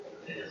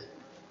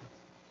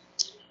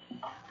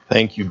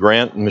Thank you,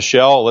 Grant and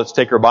Michelle. Let's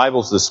take our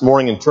Bibles this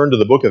morning and turn to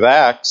the book of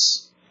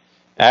Acts.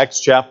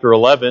 Acts chapter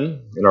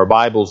 11 in our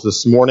Bibles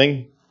this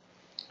morning.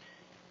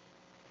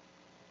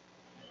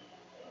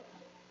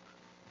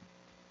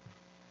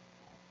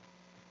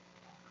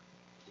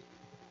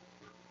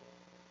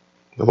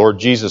 The Lord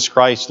Jesus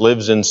Christ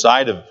lives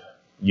inside of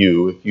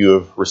you if you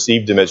have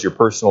received Him as your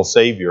personal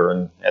Savior.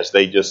 And as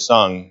they just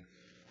sung,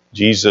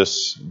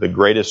 Jesus, the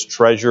greatest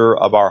treasure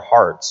of our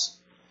hearts.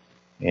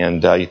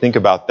 And you think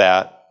about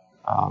that.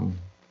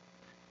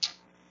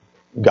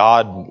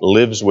 God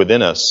lives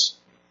within us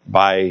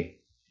by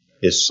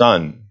His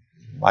Son,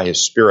 by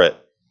His Spirit.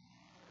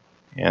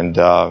 And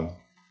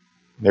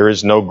there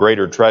is no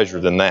greater treasure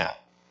than that.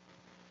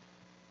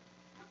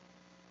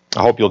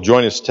 I hope you'll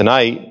join us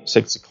tonight,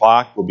 6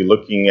 o'clock. We'll be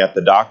looking at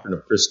the doctrine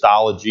of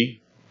Christology.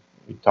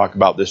 We talk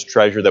about this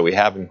treasure that we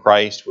have in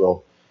Christ.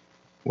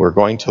 We're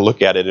going to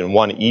look at it in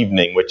one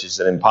evening, which is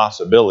an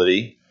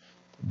impossibility.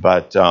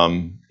 But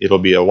it'll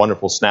be a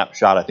wonderful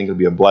snapshot. I think it'll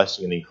be a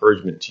blessing and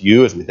encouragement to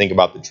you as we think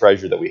about the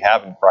treasure that we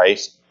have in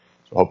Christ.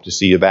 So I hope to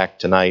see you back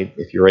tonight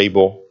if you're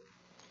able.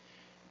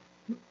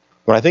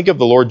 When I think of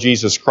the Lord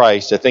Jesus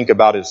Christ, I think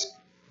about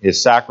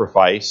His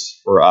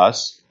sacrifice for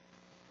us.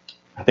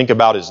 I think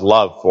about His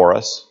love for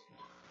us.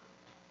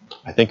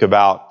 I think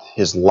about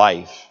His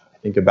life. I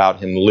think about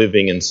Him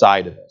living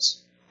inside of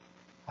us.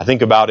 I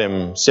think about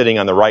Him sitting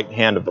on the right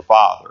hand of the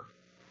Father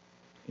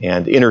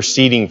and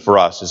interceding for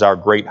us as our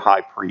great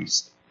high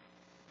priest,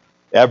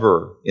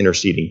 ever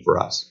interceding for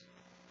us.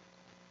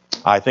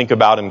 I think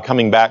about Him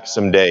coming back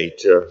someday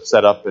to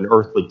set up an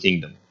earthly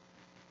kingdom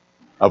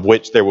of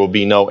which there will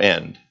be no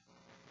end,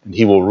 and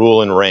He will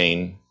rule and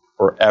reign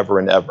forever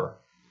and ever.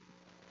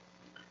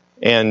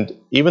 And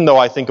even though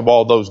I think of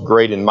all those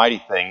great and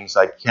mighty things,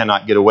 I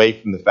cannot get away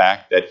from the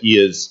fact that He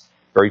is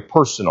very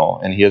personal,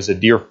 and He is a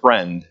dear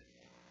friend,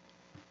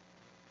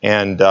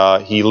 and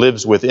He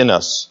lives within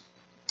us.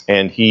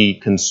 And He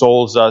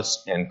consoles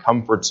us and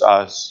comforts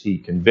us. He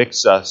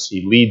convicts us.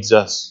 He leads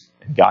us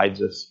and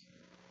guides us.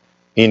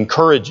 He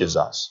encourages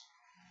us.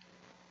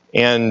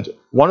 And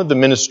one of the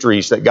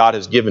ministries that God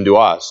has given to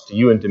us, to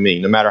you and to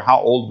me, no matter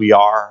how old we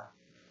are,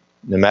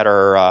 no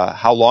matter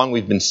how long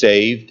we've been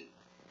saved,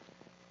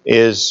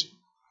 is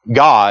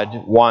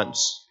God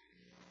wants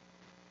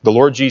the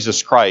Lord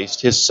Jesus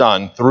Christ, His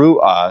Son, through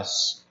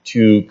us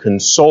to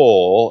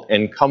console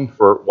and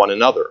comfort one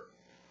another.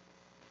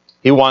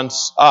 He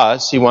wants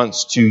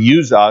to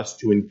use us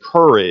to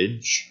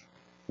encourage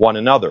one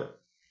another.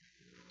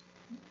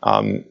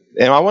 And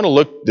I want to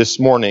look this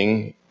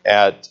morning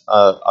at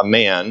a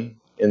man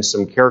and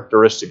some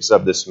characteristics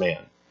of this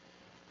man.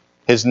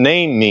 His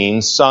name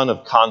means son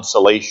of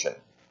consolation.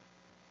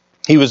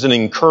 He was an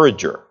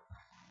encourager.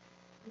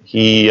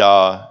 He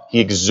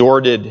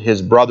exhorted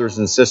his brothers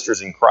and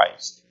sisters in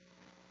Christ.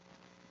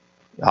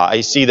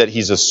 I see that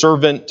he's a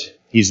servant.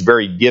 He's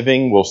very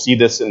giving. We'll see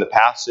this in the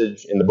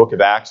passage in the book of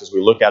Acts as we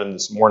look at him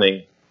this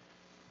morning.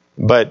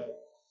 But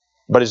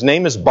his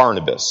name is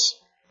Barnabas.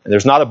 And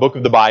there's not a book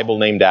of the Bible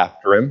named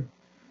after him.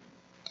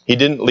 He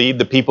didn't lead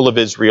the people of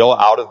Israel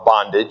out of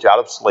bondage, out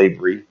of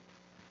slavery.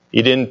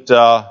 He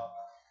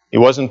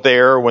wasn't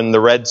there when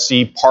the Red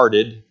Sea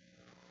parted.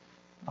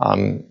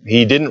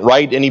 He didn't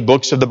write any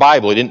books of the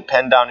Bible. He didn't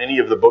pen down any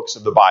of the books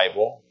of the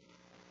Bible.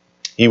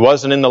 He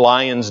wasn't in the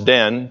lion's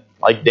den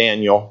like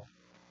Daniel.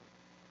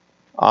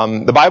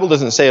 The Bible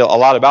doesn't say a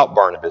lot about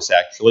Barnabas,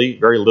 actually.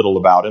 Very little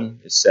about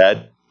him is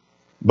said.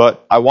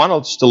 But I want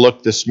us to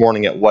look this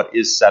morning at what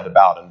is said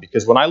about him.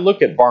 Because when I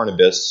look at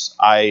Barnabas,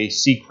 I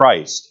see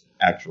Christ,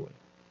 actually.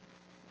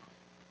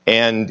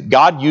 And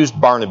God used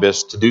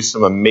Barnabas to do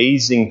some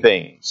amazing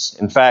things.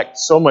 In fact,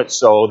 so much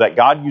so that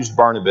God used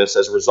Barnabas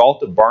as a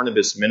result of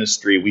Barnabas'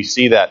 ministry. We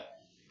see that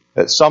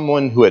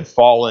someone who had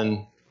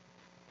fallen,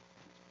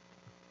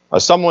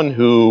 someone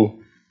who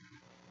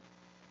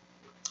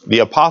the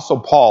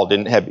Apostle Paul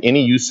didn't have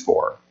any use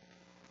for,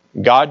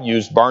 God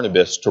used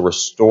Barnabas to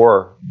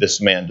restore this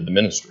man to the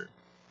ministry.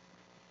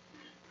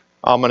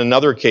 On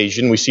another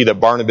occasion, we see that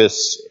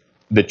Barnabas,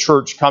 the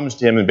church comes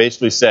to him and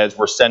basically says,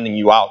 "We're sending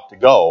you out to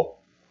go.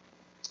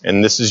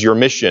 And this is your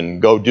mission.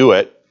 Go do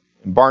it."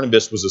 And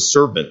Barnabas was a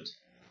servant.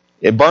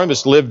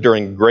 Barnabas lived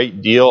during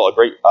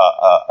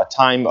a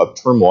time of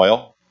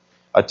turmoil,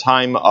 a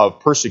time of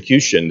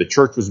persecution. The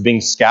church was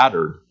being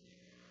scattered.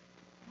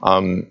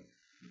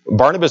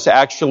 Barnabas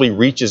actually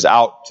reaches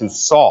out to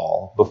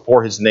Saul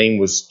before his name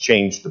was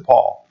changed to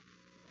Paul.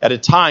 At a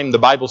time, the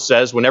Bible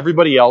says, when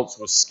everybody else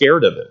was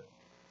scared of it.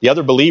 The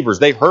other believers,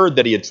 they heard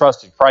that he had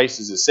trusted Christ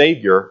as a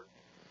Savior.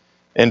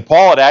 And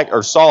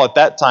Saul at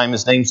that time,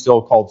 his name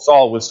still called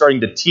Saul, was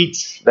starting to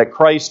teach that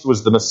Christ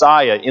was the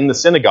Messiah in the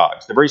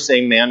synagogues, the very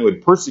same man who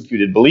had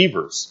persecuted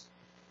believers.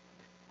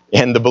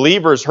 And the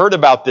believers heard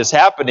about this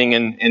happening,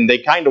 and they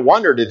kind of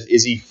wondered,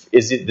 is he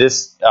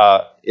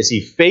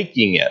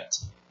faking it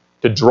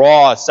to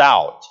draw us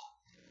out?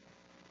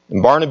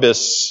 And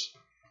Barnabas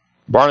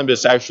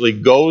actually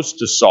goes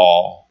to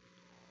Saul,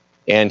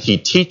 and he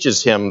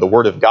teaches him the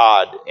Word of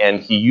God,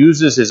 and he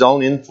uses his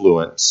own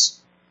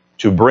influence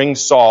to bring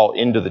Saul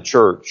into the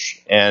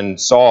church. And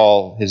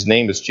Saul, his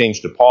name is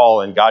changed to Paul,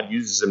 and God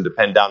uses him to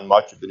pen down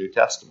much of the New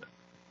Testament.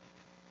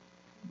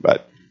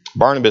 But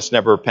Barnabas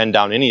never penned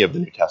down any of the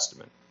New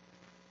Testament.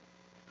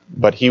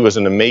 But he was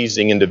an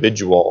amazing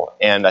individual.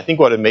 And I think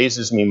what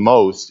amazes me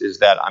most is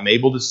that I'm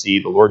able to see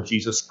the Lord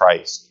Jesus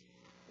Christ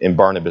in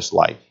Barnabas'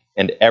 life.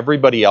 And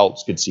everybody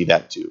else could see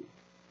that too.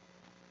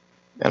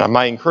 And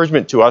my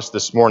encouragement to us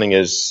this morning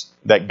is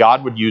that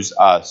God would use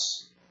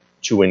us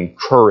to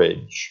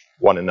encourage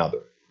one another.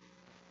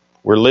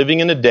 We're living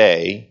in a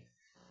day,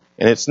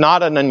 and it's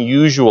not an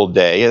unusual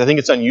day. I think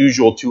it's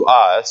unusual to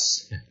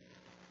us.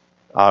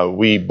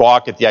 We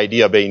balk at the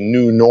idea of a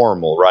new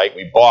normal, right?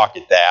 We balk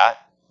at that.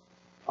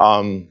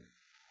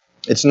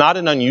 It's not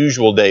an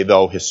unusual day,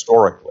 though,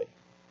 historically.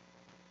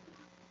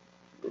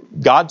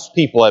 God's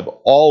people have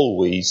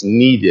always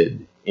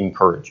needed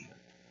encouragement.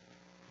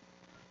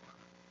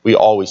 We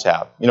always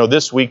have. You know,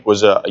 this week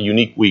was a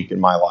unique week in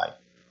my life.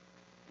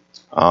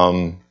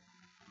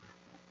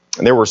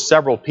 And there were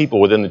several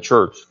people within the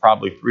church,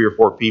 probably 3 or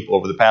 4 people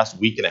over the past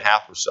week and a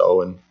half or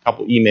so, and a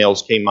couple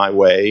emails came my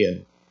way,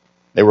 and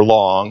they were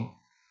long,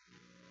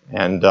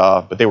 and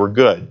but they were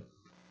good.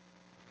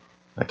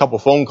 A couple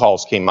phone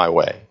calls came my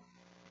way,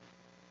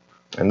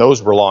 and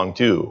those were long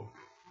too,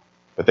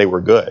 but they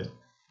were good.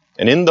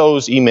 And in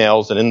those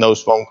emails and in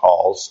those phone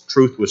calls,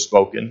 truth was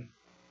spoken,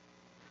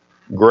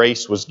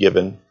 grace was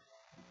given,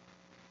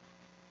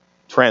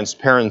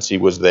 transparency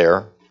was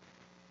there,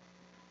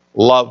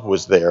 love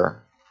was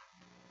there,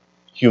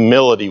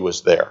 humility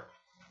was there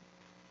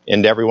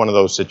in every one of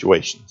those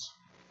situations.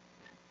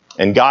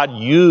 And God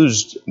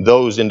used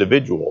those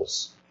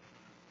individuals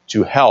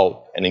to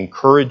help and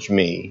encourage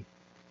me,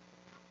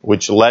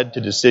 which led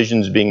to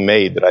decisions being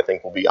made that I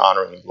think will be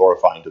honoring and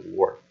glorifying to the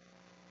Lord.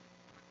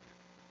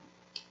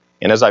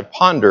 And as I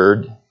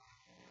pondered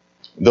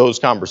those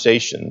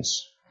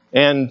conversations,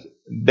 and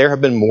there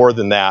have been more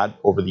than that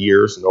over the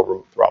years and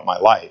throughout my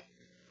life,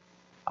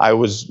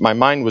 my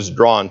mind was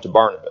drawn to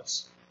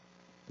Barnabas.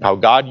 How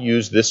God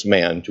used this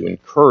man to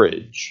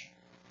encourage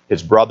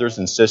his brothers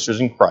and sisters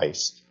in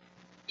Christ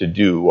to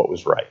do what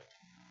was right.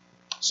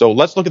 So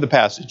let's look at the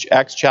passage.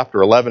 Acts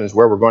chapter 11 is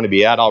where we're going to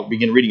be at. I'll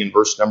begin reading in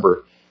verse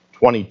number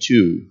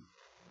 22.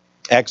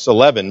 Acts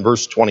 11,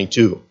 verse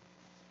 22.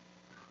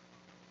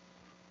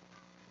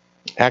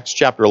 Acts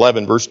chapter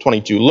 11, verse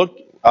 22. Look,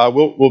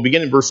 we'll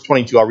begin in verse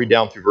 22. I'll read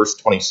down through verse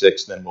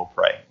 26, then we'll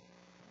pray.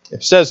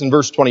 It says in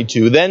verse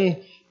 22,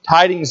 "Then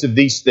tidings of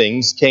these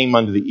things came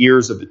unto the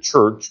ears of the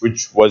church,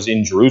 which was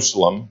in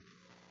Jerusalem,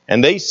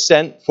 and they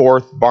sent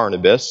forth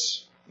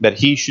Barnabas, that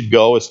he should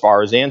go as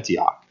far as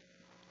Antioch,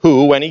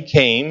 who, when he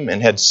came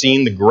and had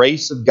seen the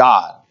grace of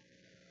God,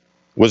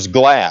 was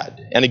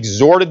glad, and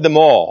exhorted them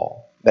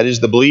all," that is,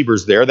 the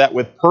believers there, "that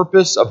with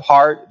purpose of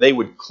heart they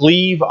would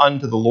cleave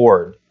unto the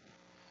Lord.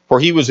 For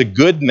he was a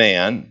good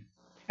man,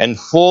 and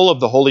full of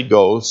the Holy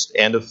Ghost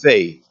and of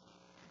faith.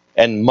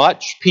 And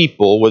much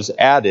people was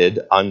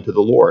added unto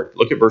the Lord."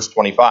 Look at verse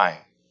 25.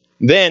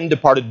 "Then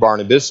departed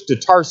Barnabas to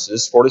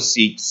Tarsus for to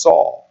seek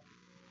Saul.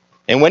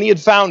 And when he had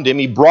found him,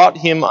 he brought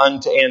him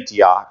unto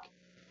Antioch.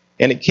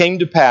 And it came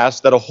to pass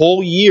that a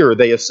whole year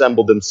they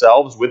assembled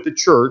themselves with the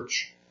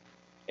church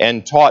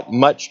and taught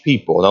much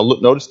people." Now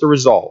notice the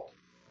result.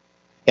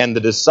 "And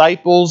the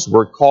disciples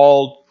were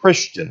called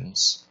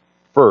Christians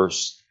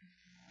first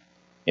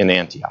in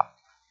Antioch."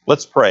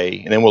 Let's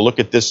pray, and then we'll look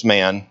at this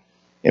man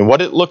and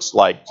what it looks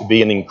like to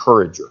be an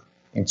encourager.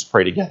 Let's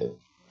pray together.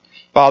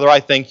 Father,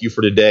 I thank you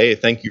for today. I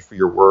thank you for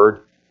your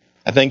word.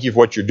 I thank you for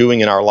what you're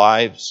doing in our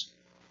lives,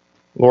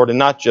 Lord, and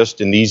not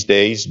just in these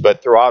days,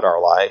 but throughout our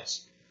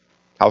lives.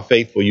 How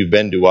faithful you've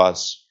been to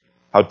us,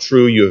 how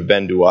true you have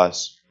been to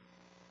us,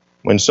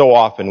 when so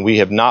often we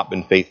have not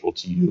been faithful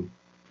to you.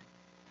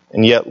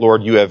 And yet,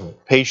 Lord, you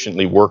have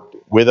patiently worked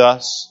with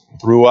us,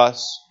 through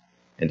us,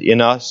 and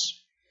in us.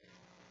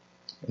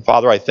 And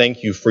Father, I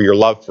thank you for your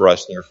love for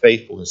us and your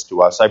faithfulness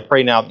to us. I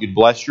pray now that you'd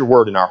bless your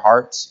word in our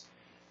hearts.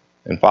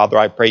 And Father,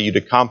 I pray you'd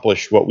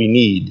accomplish what we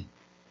need.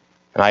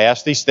 And I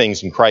ask these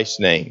things in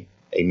Christ's name.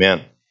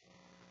 Amen.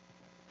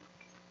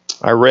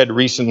 I read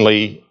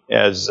recently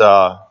as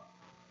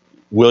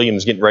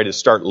William's getting ready to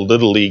start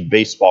Little League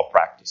baseball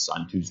practice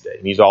on Tuesday.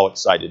 And he's all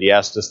excited. He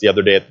asked us the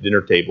other day at the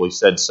dinner table, he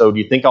said, "So do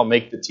you think I'll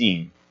make the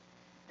team?"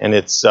 And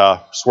it's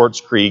Swartz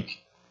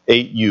Creek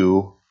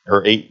 8U,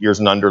 or 8 years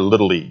and under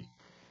Little League.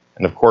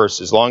 And of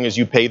course, as long as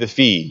you pay the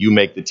fee, you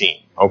make the team.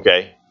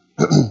 Okay.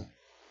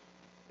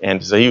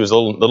 And so he was a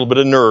little bit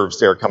of nerves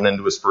there coming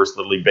into his first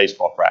Little League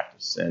baseball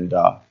practice. And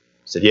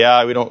said,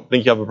 "Yeah, we don't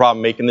think you have a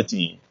problem making the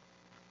team."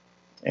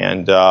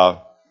 And I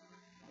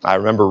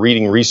remember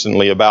reading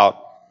recently about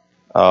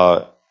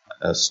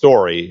a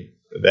story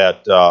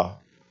that,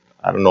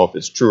 I don't know if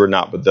it's true or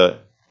not, but the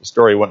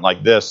story went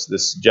like this.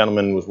 This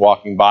gentleman was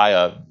walking by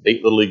a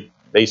Little League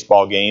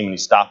baseball game, and he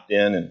stopped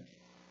in and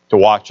to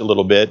watch a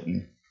little bit.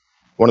 And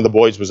one of the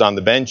boys was on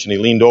the bench, and he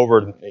leaned over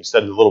and he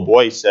said to the little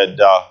boy, he said,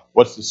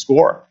 "What's the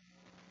score?"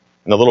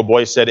 And the little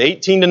boy said,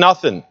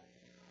 18-0.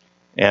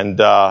 And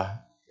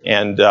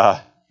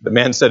The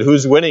man said,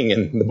 "Who's winning?"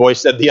 And the boy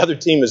said, "The other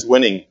team is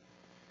winning."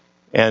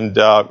 And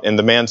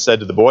the man said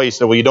to the boy, he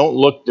said, "Well, you don't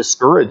look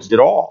discouraged at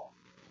all.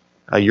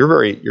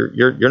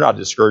 You're not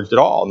discouraged at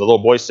all." And the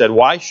little boy said,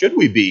 "Why should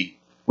we be?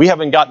 We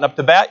haven't gotten up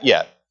to bat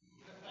yet."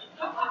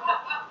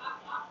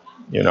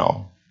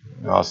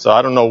 So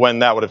I don't know when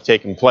that would have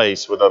taken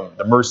place with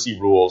the mercy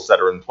rules that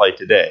are in play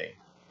today.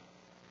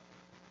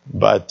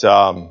 But,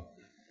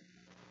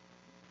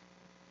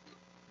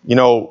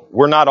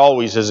 we're not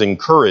always as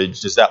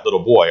encouraged as that little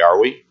boy, are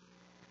we?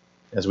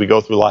 As we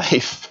go through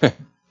life.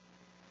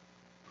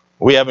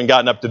 We haven't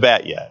gotten up to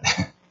bat yet.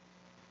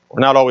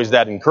 We're not always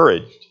that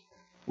encouraged.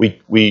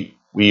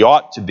 We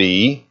ought to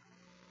be,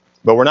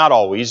 but we're not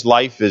always.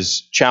 Life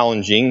is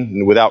challenging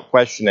and without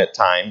question at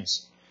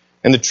times.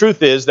 And the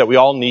truth is that we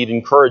all need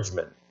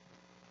encouragement.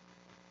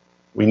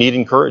 We need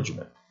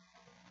encouragement.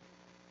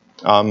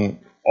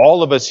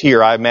 All of us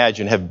here, I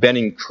imagine, have been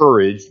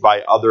encouraged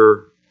by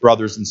other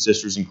brothers and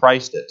sisters in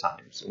Christ at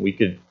times. And we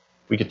could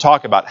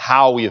talk about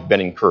how we have been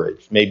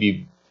encouraged.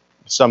 Maybe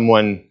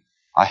someone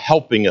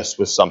helping us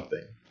with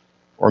something,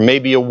 or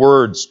maybe a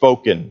word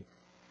spoken,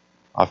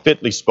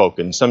 fitly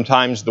spoken.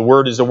 Sometimes the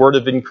word is a word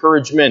of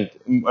encouragement.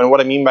 And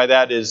what I mean by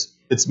that is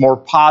it's more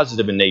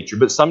positive in nature.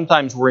 But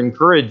sometimes we're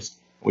encouraged.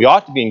 We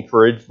ought to be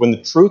encouraged when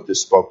the truth is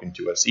spoken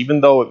to us,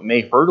 even though it may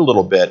hurt a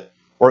little bit,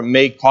 or it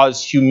may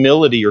cause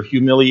humility or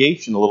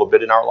humiliation a little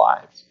bit in our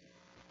lives.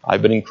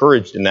 I've been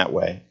encouraged in that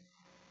way.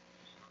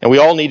 And we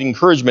all need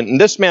encouragement.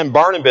 And this man,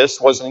 Barnabas,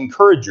 was an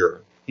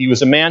encourager. He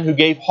was a man who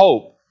gave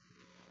hope.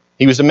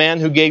 He was a man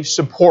who gave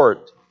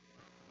support.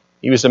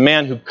 He was a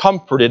man who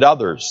comforted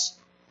others.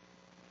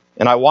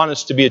 And I want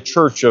us to be a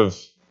church of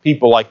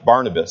people like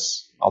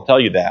Barnabas. I'll tell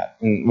you that.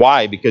 And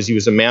why? Because he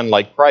was a man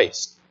like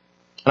Christ.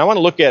 And I want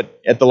to look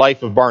at the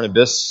life of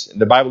Barnabas.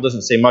 The Bible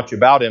doesn't say much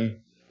about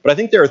him, but I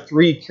think there are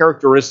three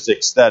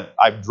characteristics that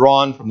I've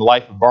drawn from the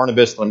life of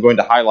Barnabas that I'm going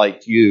to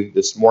highlight to you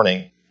this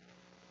morning.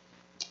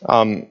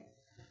 And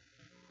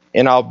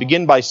I'll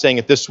begin by saying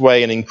it this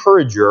way: an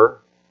encourager,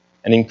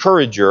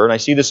 and I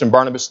see this in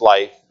Barnabas'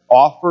 life,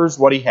 offers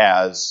what he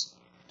has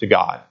to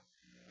God.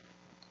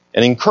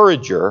 An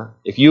encourager,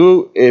 if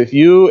we're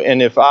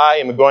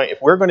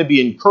going to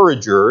be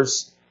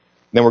encouragers,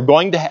 then we're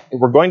going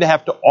to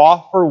have to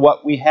offer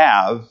what we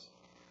have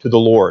to the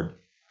Lord.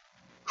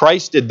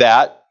 Christ did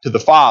that to the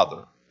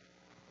Father.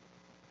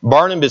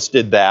 Barnabas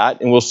did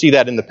that, and we'll see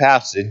that in the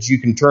passage. You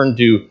can turn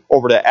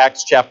over to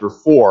Acts chapter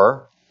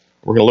 4.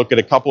 We're going to look at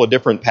a couple of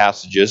different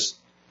passages.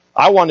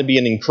 I want to be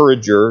an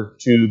encourager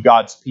to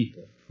God's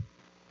people.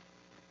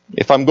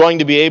 If I'm going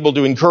to be able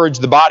to encourage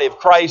the body of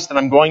Christ, then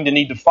I'm going to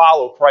need to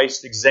follow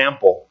Christ's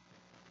example.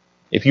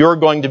 If you're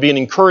going to be an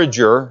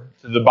encourager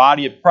to the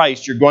body of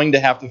Christ, you're going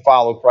to have to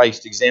follow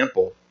Christ's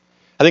example.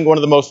 I think one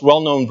of the most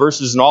well-known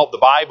verses in all of the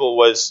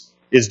Bible is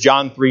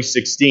John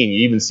 3:16.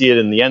 You even see it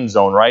in the end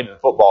zone, right? In a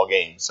football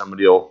game.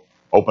 Somebody will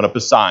open up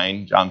a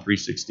sign, John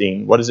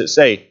 3:16. What does it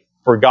say?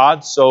 For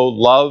God so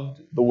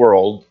loved the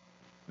world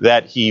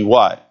that He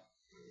what?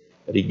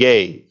 That He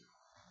gave.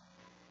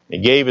 He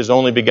gave His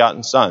only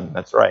begotten Son.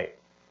 That's right.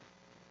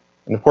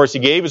 And of course, He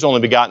gave His only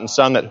begotten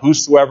Son that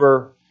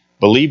whosoever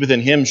believeth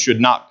in Him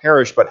should not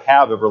perish but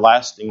have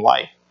everlasting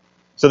life.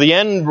 So the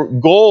end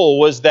goal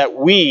was that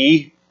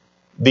we,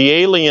 the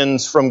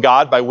aliens from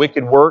God by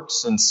wicked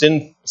works and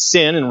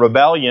sin and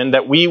rebellion,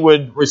 that we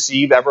would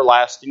receive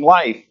everlasting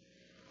life.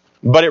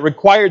 But it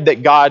required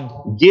that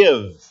God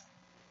give.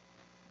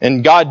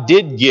 And God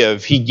did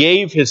give. He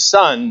gave His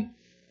Son,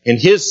 and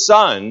His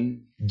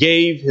Son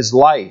gave His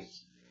life.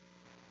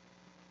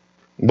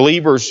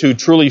 Believers who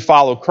truly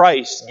follow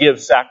Christ give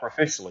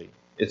sacrificially.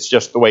 It's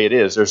just the way it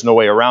is. There's no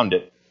way around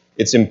it.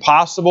 It's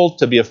impossible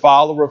to be a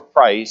follower of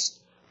Christ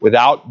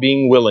without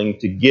being willing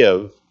to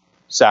give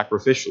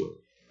sacrificially.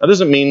 That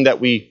doesn't mean that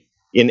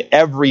in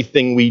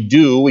everything we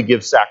do, we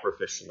give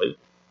sacrificially.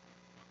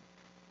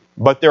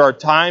 But there are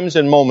times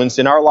and moments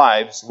in our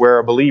lives where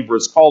a believer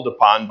is called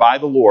upon by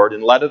the Lord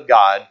and led of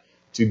God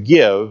to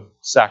give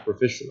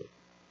sacrificially.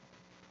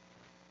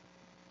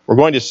 We're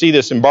going to see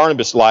this in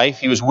Barnabas' life.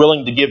 He was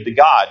willing to give to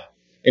God.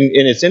 And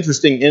it's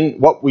interesting in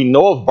what we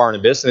know of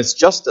Barnabas, and it's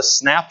just a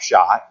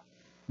snapshot,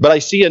 but I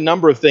see a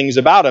number of things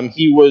about him.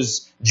 He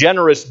was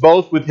generous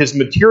both with his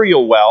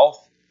material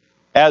wealth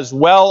as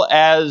well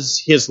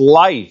as his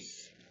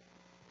life,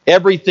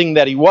 everything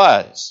that he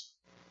was.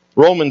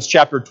 Romans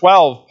chapter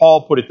 12,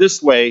 Paul put it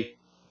this way,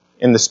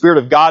 and the Spirit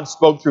of God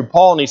spoke through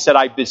Paul, and he said,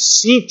 I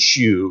beseech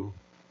you,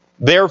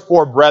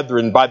 therefore,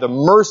 brethren, by the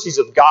mercies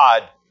of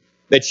God,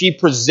 that ye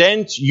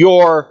present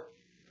your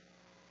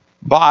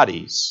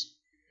bodies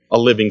a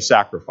living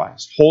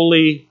sacrifice,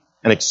 holy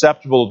and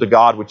acceptable to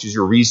God, which is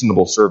your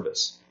reasonable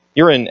service.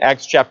 You're in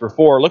Acts chapter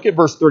 4. Look at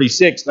verse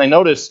 36, and I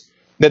notice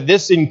that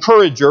this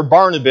encourager,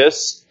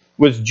 Barnabas,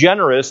 was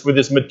generous with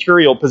his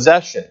material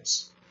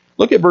possessions.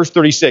 Look at verse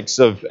 36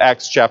 of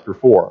Acts chapter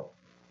 4.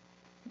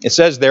 It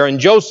says there, and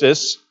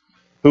Joseph,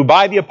 who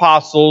by the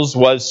apostles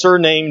was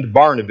surnamed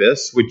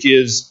Barnabas, which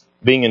is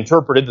being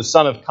interpreted the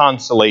son of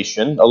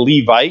consolation, a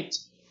Levite,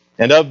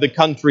 and of the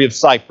country of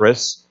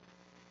Cyprus,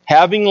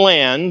 having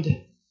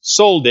land,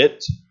 sold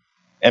it,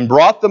 and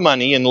brought the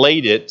money and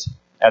laid it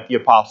at the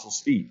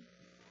apostles' feet.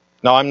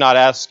 Now, I'm not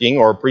asking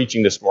or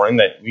preaching this morning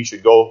that we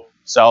should go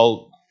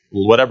sell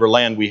whatever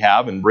land we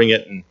have and bring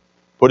it and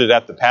put it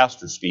at the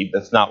pastor's feet.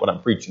 That's not what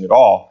I'm preaching at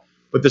all.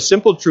 But the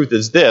simple truth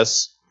is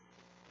this: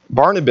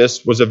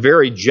 Barnabas was a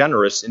very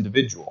generous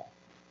individual.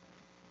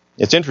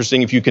 It's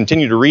interesting, if you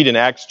continue to read in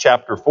Acts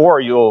chapter 4,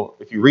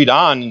 if you read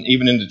on,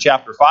 even into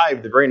chapter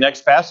 5, the very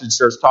next passage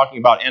starts talking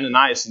about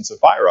Ananias and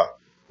Sapphira,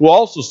 who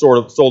also sort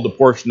of sold a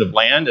portion of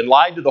land and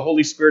lied to the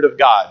Holy Spirit of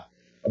God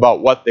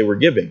about what they were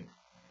giving.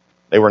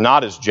 They were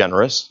not as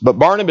generous, but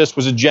Barnabas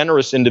was a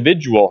generous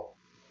individual.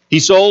 He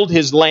sold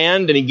his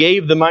land and he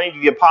gave the money to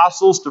the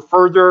apostles to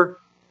further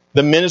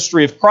the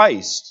ministry of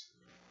Christ.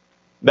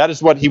 That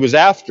is what he was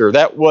after.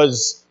 That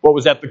was what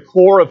was at the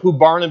core of who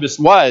Barnabas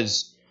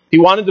was. He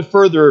wanted to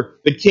further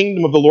the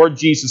kingdom of the Lord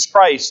Jesus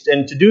Christ.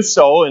 And to do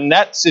so, in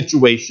that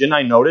situation,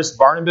 I noticed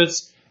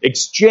Barnabas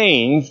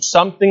exchanged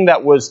something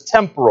that was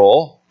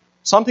temporal,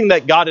 something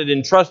that God had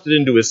entrusted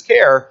into his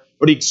care,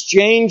 but he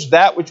exchanged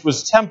that which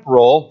was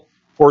temporal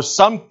for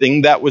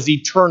something that was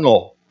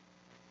eternal.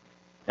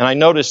 And I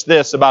noticed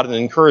this about an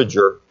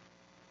encourager: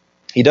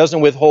 he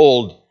doesn't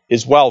withhold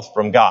his wealth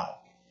from God.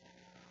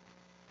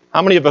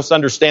 How many of us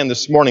understand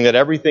this morning that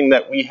everything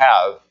that we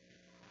have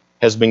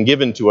has been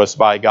given to us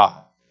by God?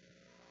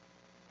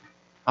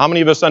 How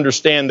many of us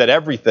understand that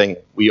everything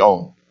we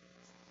own,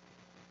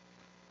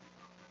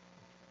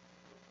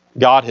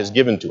 God has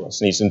given to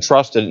us, and He's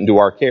entrusted into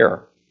our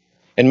care?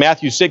 In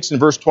Matthew 6 and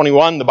verse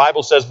 21, the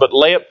Bible says, "But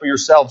lay up for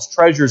yourselves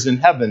treasures in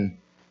heaven,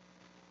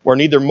 where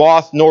neither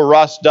moth nor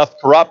rust doth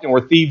corrupt, and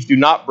where thieves do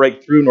not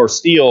break through nor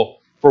steal.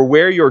 For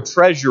where your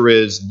treasure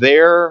is,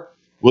 there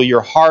will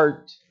your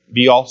heart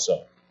be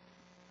also."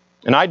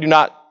 And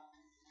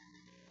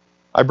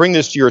I bring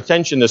this to your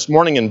attention this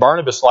morning in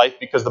Barnabas' life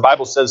because the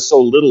Bible says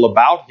so little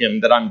about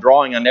him that I'm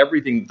drawing on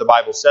everything that the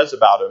Bible says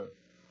about him.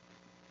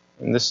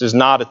 And this is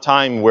not a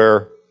time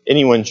where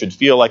anyone should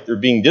feel like they're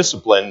being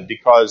disciplined,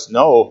 because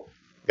no,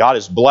 God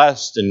is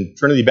blessed and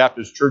Trinity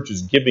Baptist Church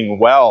is giving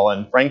well,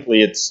 and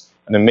frankly, it's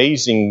an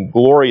amazing,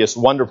 glorious,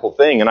 wonderful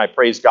thing, and I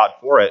praise God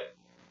for it.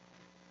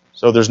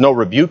 So there's no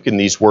rebuke in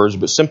these words,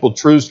 but simple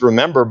truths to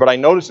remember. But I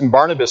notice in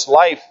Barnabas'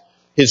 life,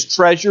 his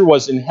treasure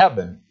was in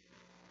heaven.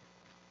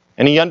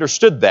 And he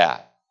understood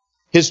that.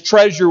 His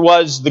treasure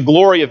was the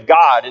glory of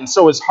God, and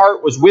so his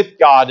heart was with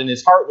God, and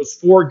his heart was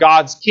for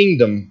God's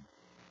kingdom.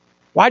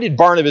 Why did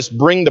Barnabas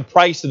bring the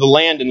price of the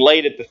land and lay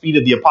it at the feet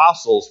of the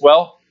apostles?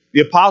 Well,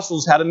 the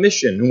apostles had a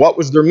mission. And what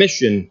was their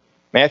mission?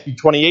 Matthew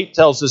 28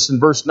 tells us in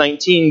verse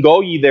 19,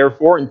 "Go ye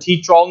therefore and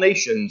teach all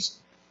nations,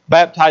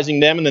 baptizing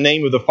them in the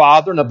name of the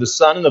Father and of the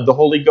Son and of the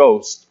Holy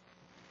Ghost,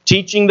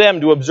 teaching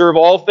them to observe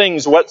all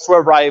things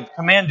whatsoever I have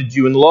commanded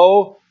you. And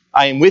lo,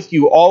 I am with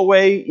you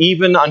always,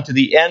 even unto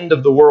the end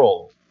of the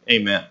world."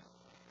 Amen.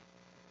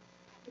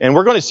 And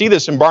we're going to see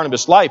this in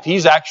Barnabas' life.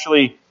 He's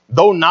actually,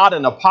 though not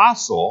an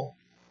apostle,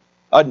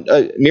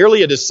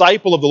 merely a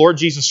disciple of the Lord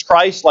Jesus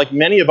Christ, like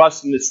many of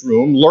us in this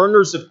room,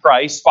 learners of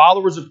Christ,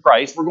 followers of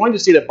Christ. We're going to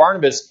see that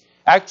Barnabas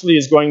actually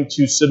is going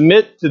to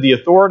submit to the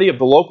authority of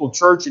the local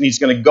church, and he's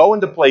going to go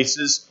into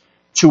places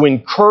to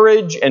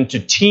encourage and to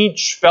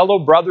teach fellow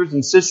brothers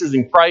and sisters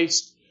in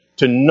Christ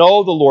to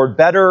know the Lord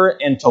better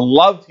and to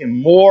love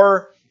Him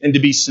more and to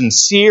be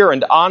sincere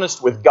and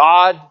honest with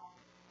God.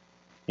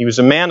 He was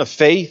a man of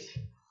faith,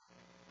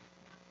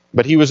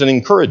 but he was an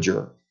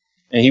encourager,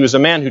 and he was a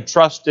man who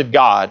trusted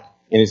God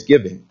in his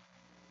giving.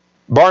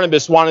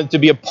 Barnabas wanted to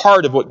be a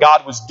part of what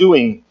God was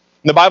doing.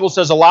 And the Bible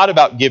says a lot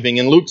about giving.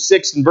 In Luke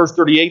 6 and verse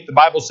 38, the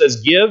Bible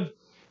says, "Give,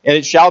 and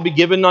it shall be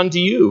given unto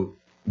you.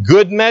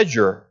 Good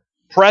measure,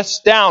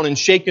 pressed down and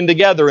shaken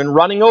together, and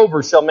running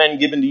over shall men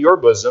give into your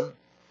bosom.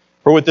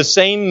 For with the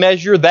same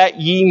measure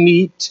that ye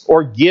mete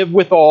or give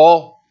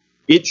withal,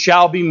 it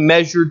shall be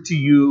measured to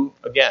you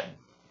again."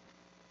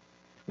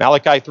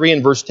 Malachi 3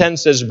 and verse 10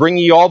 says, "Bring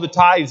ye all the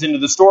tithes into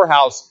the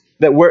storehouse,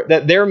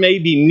 that there may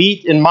be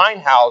meat in mine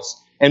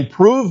house, and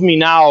prove me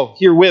now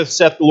herewith,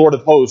 saith the Lord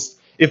of hosts,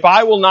 if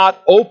I will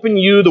not open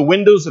you the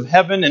windows of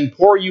heaven and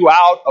pour you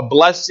out a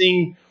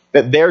blessing,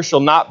 that there shall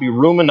not be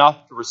room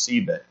enough to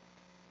receive it."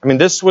 I mean,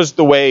 this was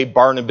the way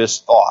Barnabas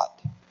thought.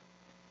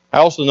 I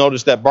also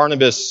noticed that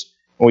Barnabas,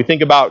 when we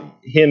think about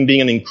him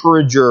being an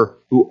encourager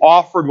who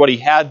offered what he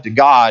had to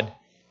God,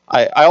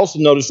 I also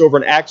noticed over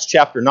in Acts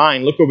chapter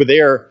 9, look over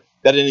there,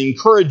 that an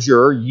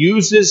encourager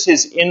uses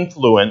his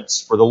influence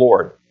for the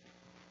Lord.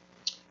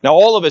 Now,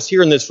 all of us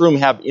here in this room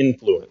have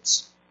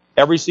influence.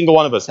 Every single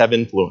one of us have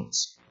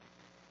influence.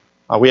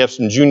 We have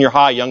some junior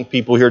high young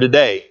people here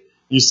today.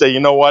 You say, "You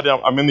know what?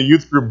 I'm in the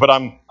youth group, but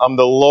I'm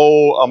the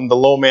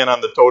low man on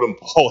the totem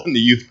pole in the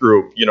youth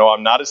group. You know,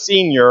 I'm not a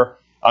senior.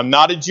 I'm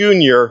not a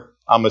junior.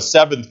 I'm a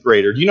 7th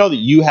grader." Do you know that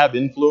you have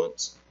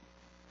influence?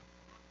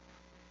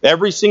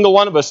 Every single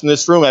one of us in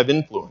this room have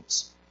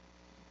influence.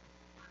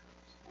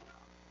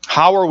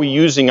 How are we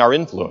using our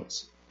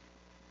influence?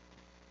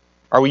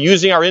 Are we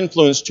using our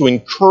influence to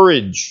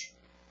encourage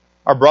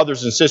our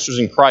brothers and sisters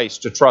in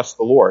Christ to trust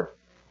the Lord?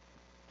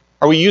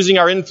 Are we using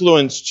our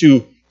influence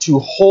to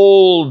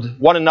hold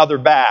one another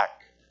back?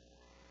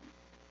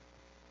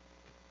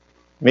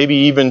 Maybe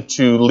even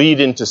to lead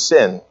into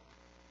sin?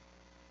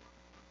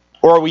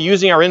 Or are we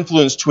using our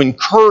influence to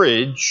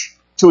encourage,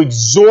 to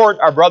exhort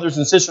our brothers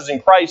and sisters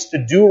in Christ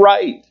to do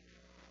right?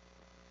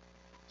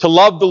 To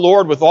love the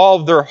Lord with all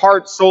of their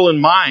heart, soul,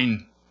 and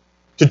mind?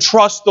 To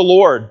trust the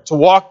Lord, to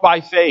walk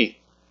by faith?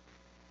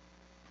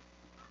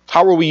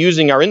 How are we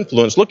using our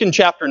influence? Look in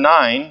chapter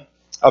 9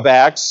 of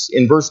Acts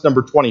in verse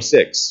number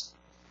 26.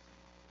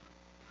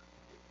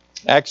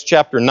 Acts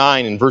chapter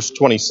 9 and verse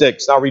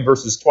 26. I'll read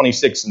verses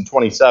 26 and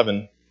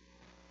 27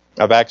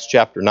 of Acts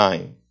chapter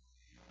 9.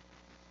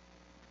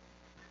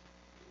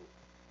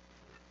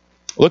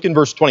 Look in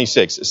verse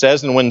 26. It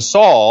says, "And when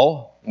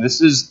Saul,"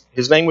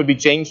 his name would be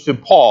changed to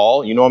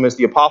Paul, you know him as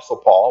the Apostle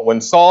Paul,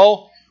 "when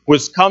Saul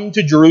was come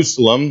to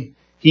Jerusalem,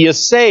 he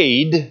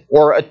essayed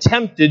or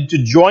attempted to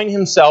join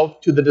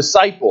himself to the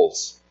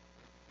disciples."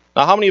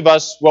 Now, how many of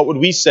us, what would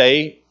we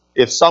say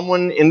if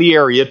someone in the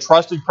area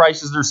trusted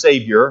Christ as their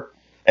Savior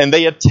and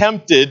they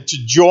attempted to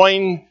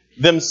join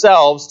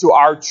themselves to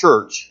our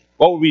church?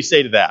 What would we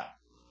say to that?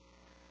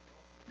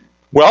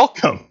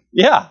 Welcome.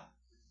 Yeah.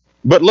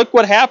 But look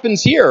what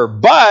happens here.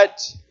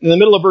 But, in the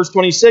middle of verse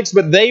 26,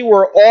 "But they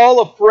were all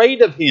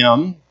afraid of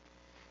him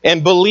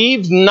and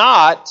believed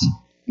not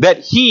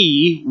that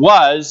he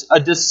was a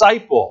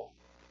disciple."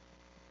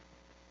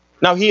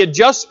 Now, he had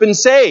just been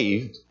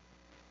saved,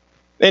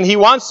 and he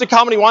wants to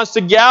come and he wants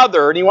to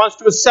gather and he wants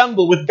to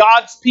assemble with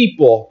God's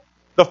people,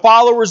 the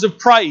followers of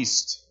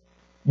Christ.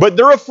 But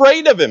they're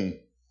afraid of him.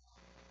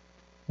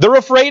 They're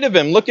afraid of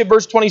him. Look at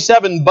verse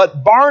 27.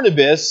 "But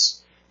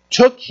Barnabas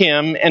took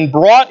him and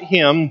brought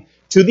him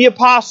to the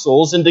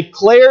apostles and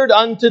declared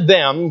unto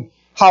them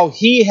how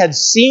he had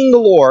seen the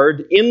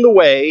Lord in the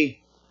way,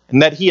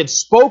 and that he had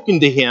spoken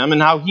to him,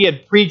 and how he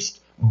had preached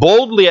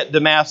boldly at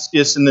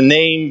Damascus in the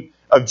name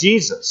of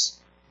Jesus."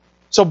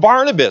 So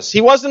Barnabas,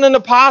 he wasn't an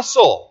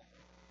apostle.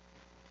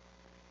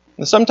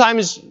 And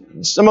sometimes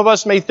some of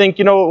us may think,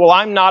 well,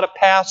 I'm not a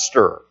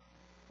pastor,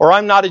 or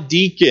I'm not a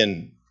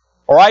deacon,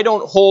 or I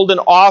don't hold an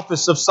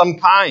office of some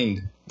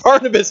kind.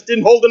 Barnabas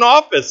didn't hold an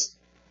office.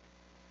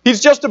 He's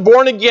just a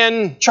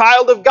born-again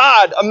child of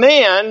God, a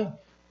man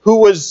who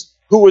was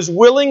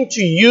willing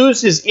to use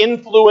his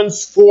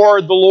influence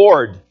for the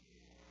Lord.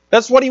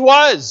 That's what he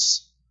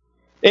was.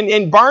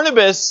 And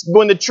Barnabas,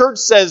 when the church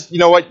says, "You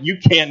know what, you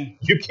can't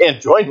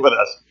join with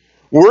us.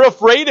 We're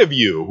afraid of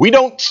you. We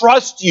don't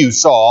trust you,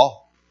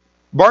 Saul."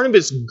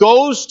 Barnabas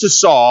goes to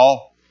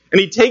Saul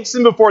and he takes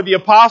him before the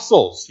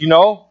apostles,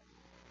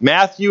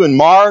 Matthew and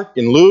Mark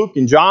and Luke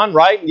and John,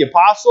 right? And the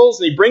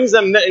apostles, and he brings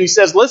them and he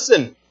says,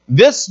 "Listen,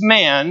 this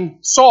man,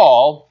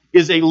 Saul,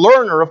 is a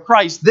learner of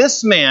Christ.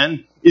 This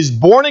man is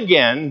born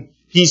again.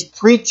 He's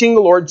preaching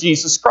the Lord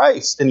Jesus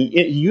Christ." And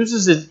he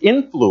uses his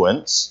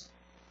influence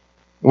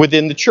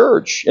within the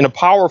church in a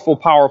powerful,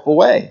 powerful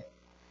way.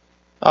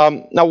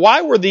 Now,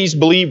 why were these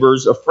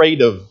believers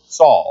afraid of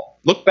Saul?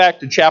 Look back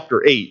to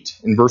chapter 8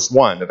 in verse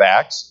 1 of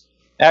Acts.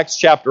 Acts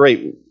chapter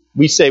 8.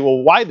 We say, well,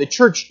 why the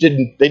church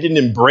didn't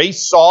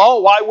embrace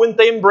Saul? Why wouldn't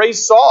they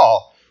embrace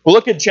Saul? Well,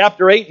 look at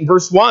chapter 8 and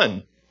verse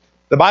 1.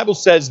 The Bible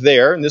says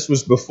there, and this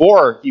was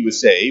before he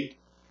was saved,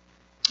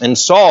 "And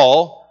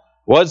Saul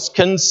was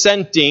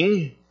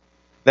consenting,"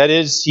 that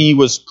is, he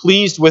was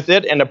pleased with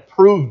it and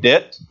approved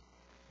it.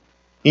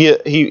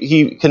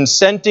 He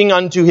consenting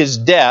unto his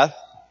death,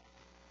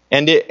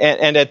 and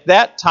at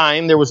that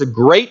time there was a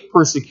great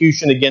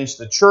persecution against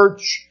the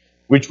church,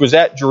 which was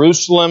at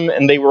Jerusalem,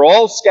 and they were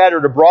all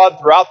scattered abroad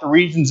throughout the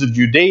regions of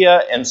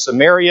Judea and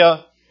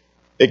Samaria,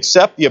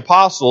 except the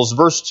apostles.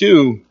 Verse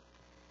 2,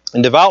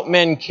 "And devout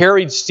men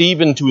carried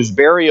Stephen to his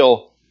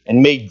burial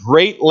and made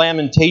great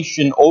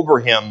lamentation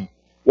over him."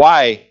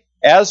 Why?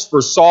 "As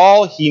for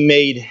Saul, he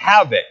made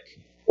havoc,"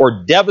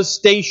 or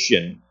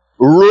devastation,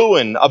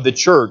 ruin of the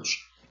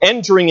church,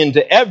 entering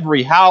into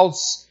every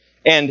house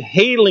and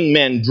hailing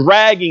men,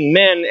 dragging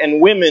men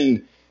and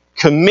women,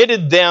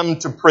 committed them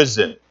to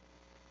prison.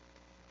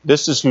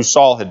 This is who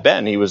Saul had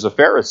been. He was a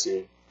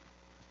Pharisee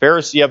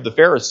of the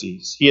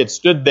Pharisees. He had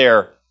stood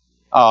there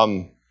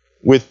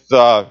with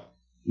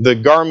the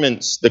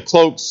garments, the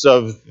cloaks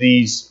of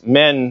these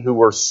men who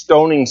were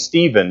stoning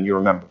Stephen, you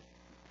remember.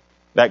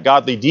 That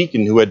godly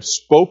deacon who had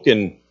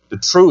spoken the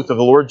truth of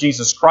the Lord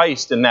Jesus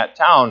Christ in that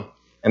town.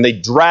 And they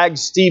dragged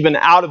Stephen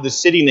out of the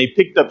city and they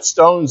picked up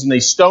stones and they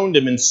stoned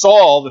him. And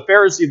Saul, the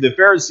Pharisee of the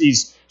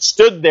Pharisees,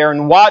 stood there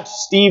and watched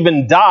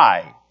Stephen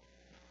die.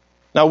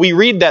 Now we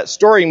read that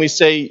story and we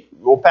say,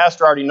 well,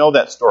 Pastor, I already know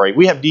that story.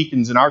 We have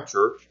deacons in our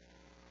church.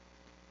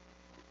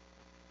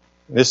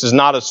 This is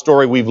not a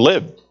story we've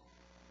lived.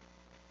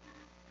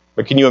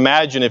 But can you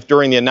imagine if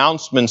during the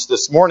announcements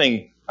this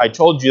morning, I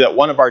told you that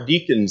one of our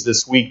deacons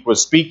this week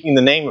was speaking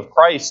the name of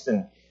Christ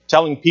and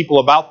telling people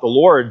about the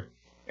Lord,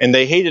 and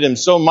they hated him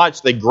so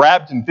much they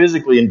grabbed him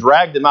physically and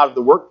dragged him out of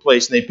the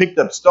workplace, and they picked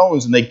up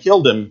stones and they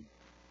killed him.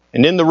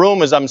 And in the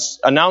room, as I'm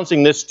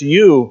announcing this to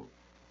you,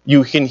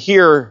 you can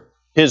hear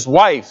his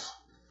wife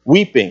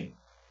weeping,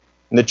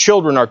 and the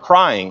children are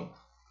crying.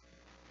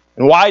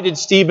 And why did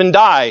Stephen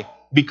die?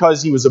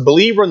 Because he was a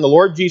believer in the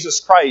Lord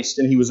Jesus Christ,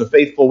 and he was a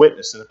faithful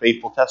witness and a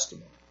faithful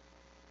testimony.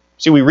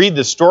 See, we read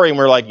this story and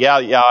we're like,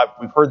 yeah,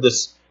 we've heard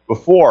this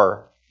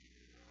before.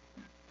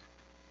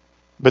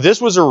 But this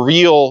was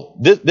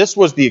this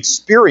was the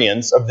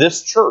experience of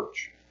this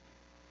church.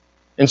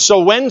 And so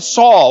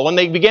when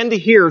they began to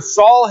hear,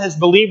 Saul has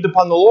believed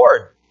upon the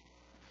Lord,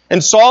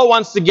 and Saul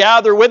wants to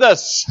gather with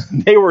us,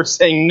 they were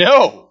saying,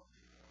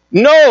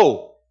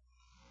 no.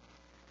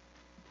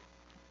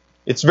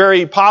 It's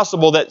very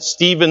possible that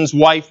Stephen's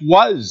wife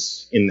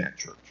was in that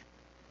church.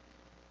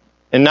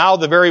 And now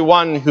the very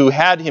one who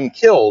had him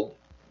killed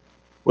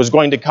was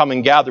going to come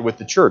and gather with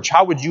the church.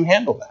 How would you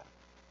handle that?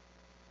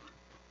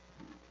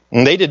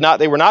 And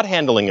they were not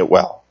handling it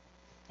well.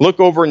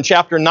 Look over in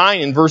chapter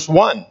 9 and verse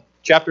 1.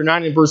 Chapter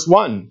 9 and verse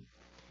 1.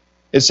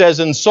 It says,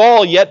 "And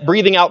Saul, yet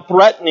breathing out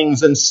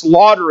threatenings and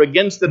slaughter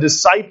against the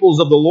disciples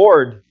of the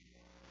Lord,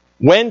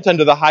 went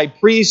unto the high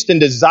priest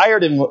and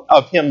desired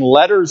of him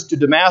letters to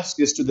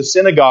Damascus to the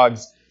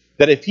synagogues,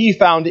 that if he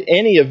found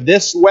any of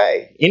this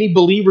way, any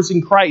believers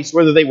in Christ,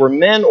 whether they were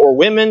men or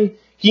women,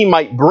 he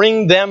might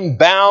bring them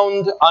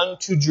bound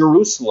unto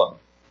Jerusalem."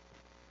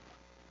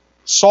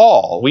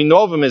 Saul, we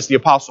know of him as the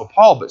Apostle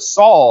Paul, but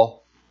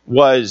Saul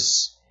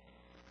was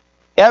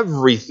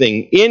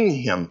everything in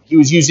him. He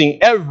was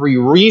using every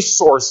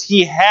resource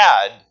he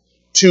had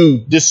to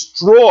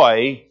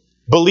destroy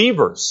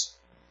believers,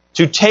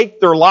 to take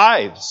their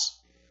lives,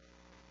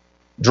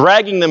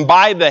 dragging them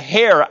by the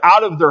hair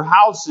out of their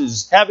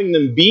houses, having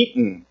them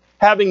beaten,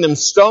 having them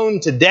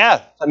stoned to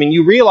death. I mean,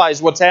 you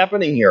realize what's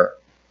happening here.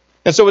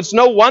 And so it's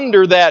no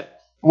wonder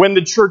that when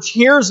the church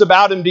hears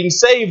about him being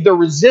saved, they're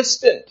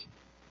resistant.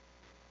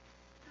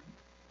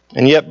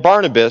 And yet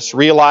Barnabas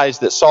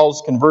realized that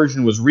Saul's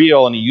conversion was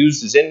real, and he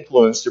used his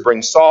influence to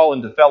bring Saul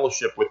into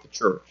fellowship with the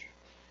church.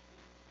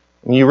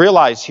 And you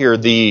realize here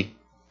the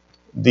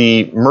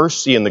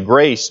mercy and the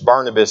grace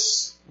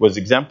Barnabas was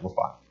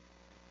exemplifying.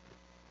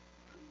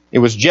 It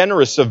was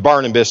generous of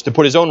Barnabas to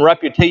put his own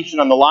reputation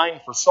on the line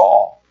for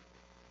Saul.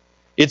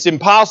 It's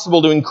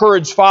impossible to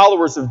encourage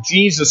followers of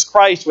Jesus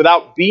Christ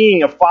without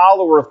being a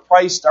follower of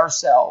Christ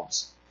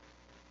ourselves.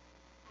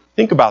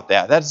 Think about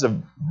that. That's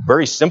a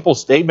very simple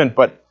statement,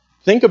 but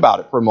think about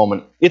it for a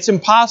moment. It's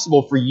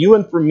impossible for you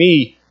and for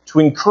me to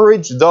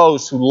encourage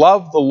those who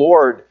love the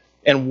Lord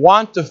and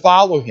want to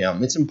follow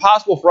Him. It's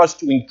impossible for us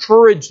to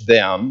encourage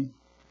them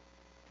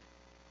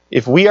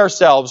if we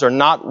ourselves are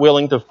not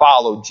willing to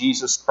follow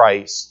Jesus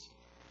Christ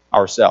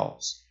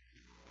ourselves.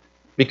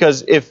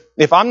 Because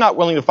if I'm not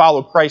willing to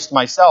follow Christ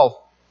myself,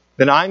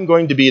 then I'm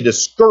going to be a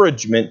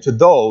discouragement to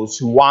those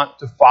who want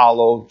to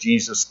follow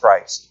Jesus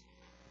Christ.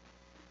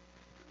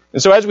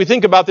 And so as we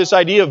think about this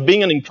idea of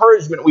being an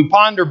encouragement, we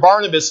ponder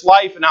Barnabas'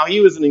 life and how he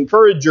was an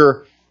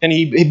encourager, and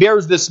he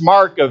bears this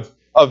mark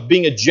of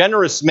being a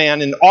generous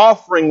man and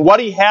offering what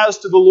he has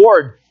to the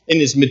Lord in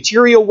his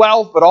material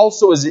wealth, but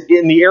also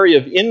in the area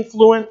of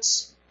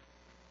influence.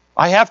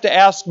 I have to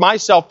ask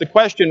myself the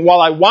question, while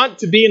I want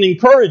to be an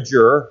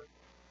encourager,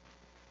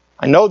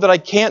 I know that I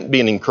can't be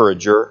an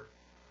encourager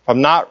if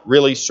I'm not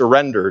really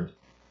surrendered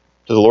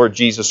to the Lord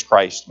Jesus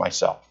Christ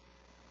myself.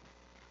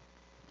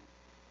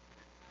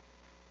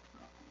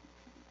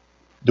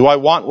 Do I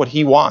want what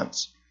He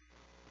wants?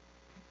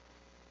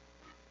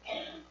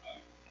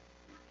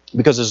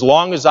 Because as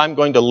long as I'm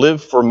going to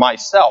live for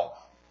myself,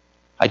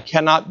 I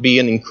cannot be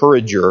an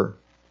encourager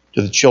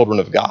to the children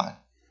of God.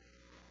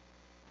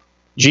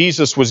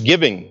 Jesus was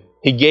giving.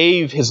 He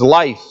gave His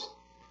life.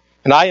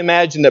 And I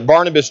imagine that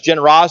Barnabas'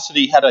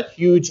 generosity had a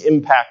huge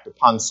impact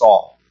upon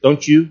Saul.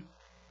 Don't you?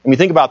 I mean,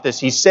 think about this.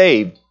 He's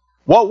saved.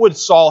 What would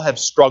Saul have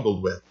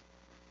struggled with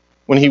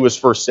when he was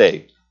first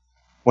saved?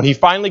 When he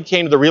finally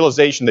came to the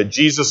realization that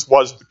Jesus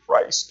was the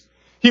Christ.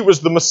 He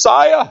was the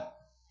Messiah.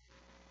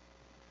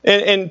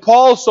 And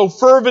Paul so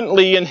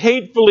fervently and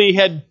hatefully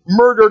had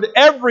murdered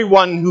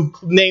everyone who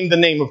named the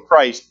name of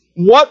Christ.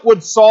 What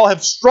would Saul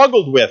have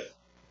struggled with?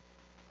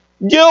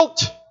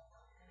 Guilt.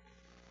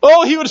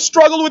 Oh, he would have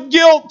struggled with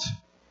guilt.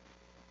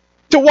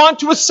 To want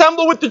to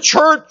assemble with the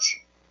church.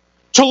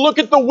 To look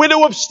at the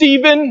widow of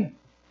Stephen.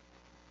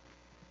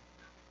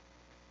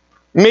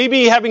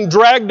 Maybe having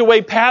dragged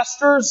away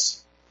pastors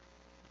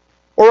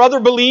or other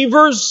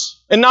believers,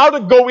 and now to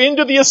go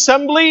into the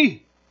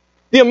assembly.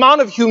 The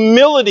amount of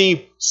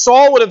humility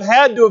Saul would have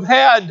had to have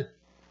had.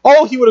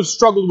 Oh, he would have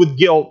struggled with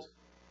guilt.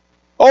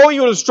 Oh, he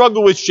would have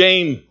struggled with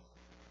shame.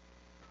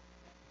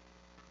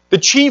 The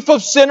chief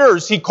of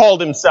sinners, he called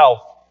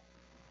himself.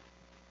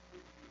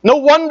 No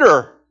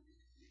wonder.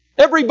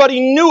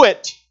 Everybody knew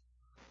it.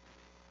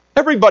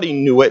 Everybody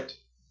knew it.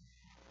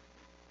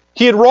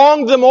 He had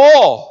wronged them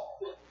all.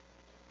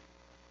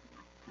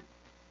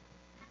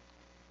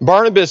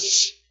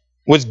 Barnabas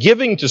was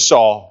giving to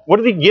Saul. What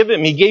did he give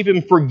him? He gave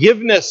him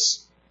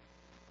forgiveness.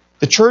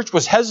 The church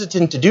was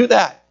hesitant to do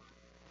that.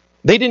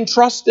 They didn't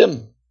trust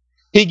him.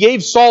 He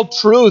gave Saul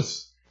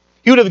truth.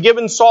 He would have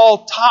given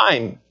Saul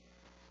time.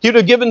 He would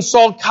have given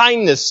Saul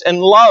kindness and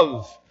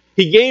love.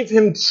 He gave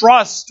him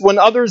trust when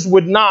others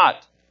would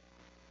not.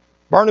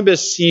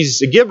 Barnabas,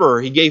 he's a giver.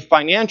 He gave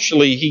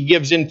financially. He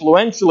gives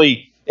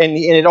influentially. And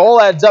it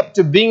all adds up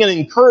to being an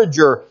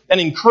encourager. An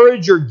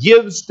encourager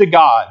gives to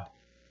God.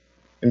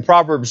 In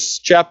Proverbs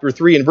chapter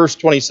 3 and verse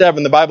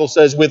 27, the Bible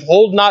says,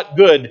 "Withhold not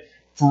good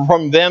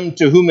from them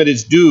to whom it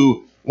is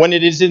due, when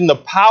it is in the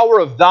power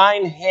of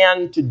thine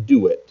hand to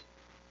do it."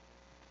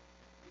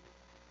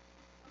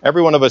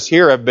 Every one of us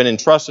here have been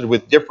entrusted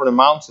with different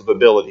amounts of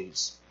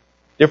abilities,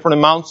 different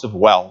amounts of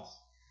wealth,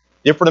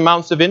 different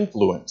amounts of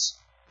influence.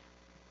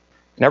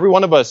 And every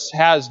one of us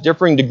has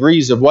differing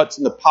degrees of what's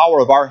in the power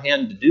of our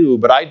hand to do,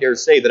 but I dare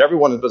say that every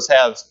one of us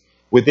has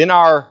within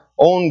our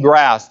own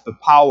grasp the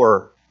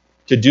power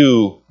to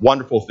do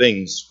wonderful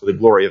things for the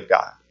glory of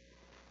God.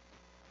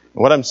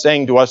 And what I'm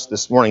saying to us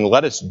this morning,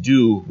 let us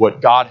do what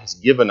God has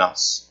given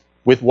us.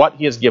 With what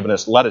He has given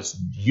us, let us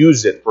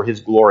use it for His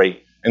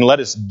glory, and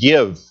let us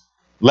give.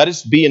 Let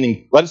us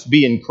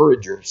be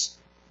encouragers.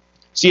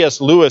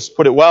 C.S. Lewis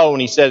put it well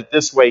when he said it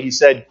this way. He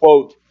said,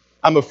 quote,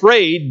 "I'm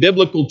afraid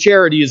biblical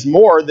charity is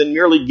more than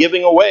merely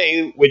giving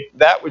away with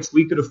that which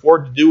we could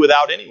afford to do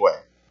without anyway."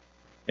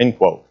 End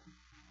quote.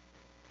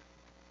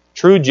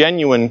 True,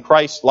 genuine,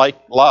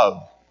 Christ-like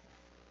love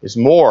is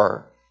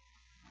more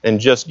than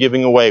just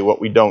giving away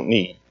what we don't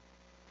need,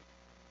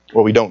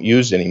 what we don't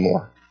use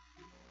anymore.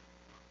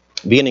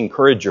 Be an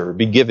encourager,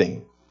 be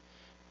giving.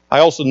 I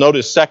also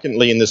noticed,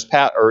 secondly, in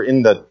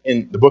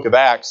the book of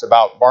Acts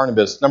about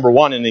Barnabas, number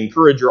one, an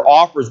encourager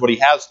offers what he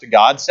has to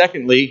God.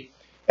 Secondly,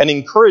 an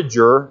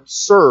encourager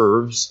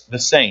serves the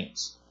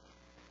saints.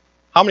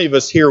 How many of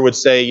us here would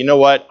say, you know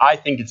what, I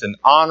think it's an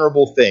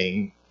honorable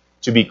thing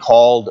to be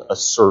called a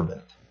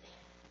servant?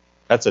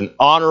 That's an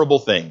honorable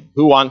thing.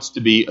 Who wants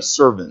to be a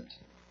servant?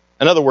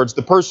 In other words,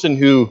 the person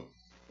who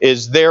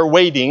is there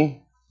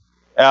waiting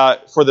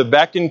for the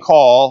beck and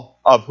call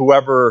of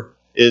whoever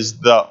is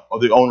the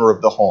owner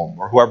of the home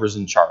or whoever's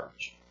in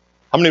charge.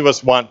 How many of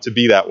us want to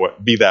be that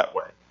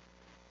way?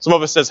 Some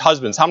of us as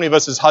husbands. How many of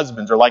us as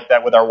husbands are like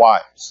that with our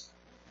wives?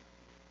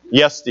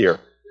 Yes, dear.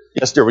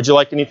 Yes, dear. Would you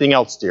like anything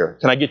else, dear?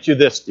 Can I get you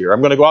this, dear?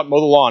 I'm going to go out and mow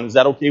the lawn. Is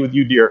that okay with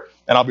you, dear?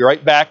 And I'll be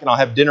right back and I'll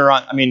have dinner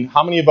on.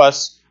 How many of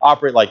us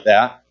operate like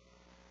that?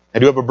 I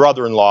do have a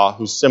brother-in-law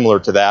who's similar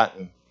to that,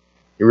 and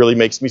he really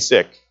makes me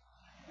sick.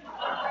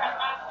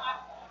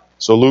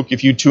 So, Luke,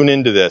 if you tune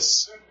into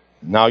this,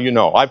 now you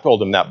know. I've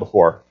told him that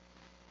before.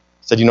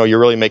 I said, you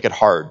really make it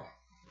hard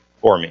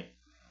for me.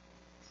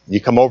 You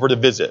come over to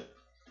visit.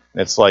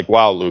 And it's like,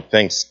 wow, Luke,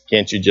 thanks.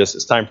 Can't you just,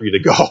 it's time for you to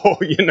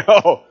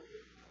go,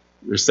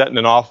 You're setting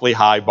an awfully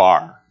high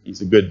bar. He's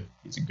a good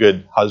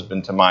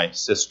husband to my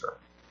sister.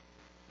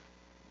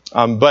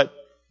 But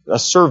a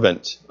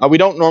servant, we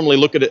don't normally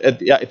look at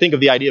it, I think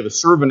of the idea of a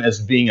servant as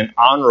being an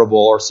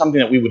honorable or something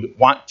that we would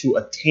want to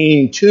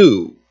attain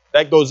to.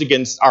 That goes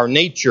against our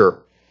nature.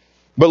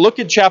 But look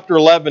at chapter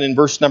 11 and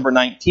verse number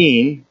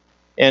 19,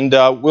 and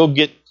we'll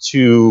get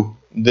to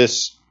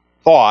this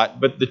thought.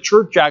 But the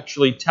church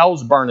actually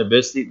tells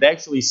Barnabas, they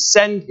actually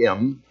send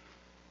him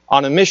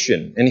on a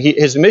mission. And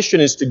his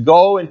mission is to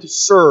go and to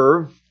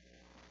serve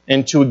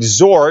and to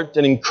exhort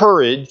and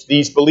encourage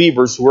these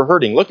believers who are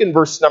hurting. Look in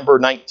verse number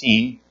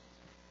 19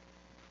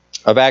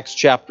 of Acts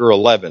chapter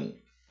 11.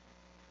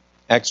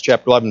 Acts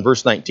chapter 11,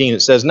 verse 19, it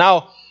says,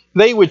 "Now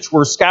they which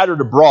were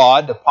scattered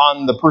abroad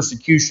upon the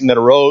persecution that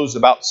arose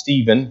about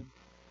Stephen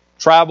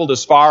traveled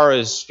as far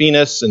as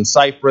Phoenix and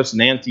Cyprus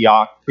and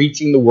Antioch,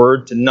 preaching the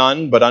word to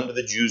none but unto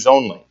the Jews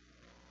only."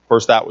 Of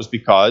course, that was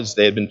because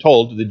they had been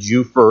told to the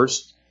Jew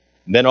first,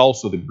 then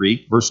also the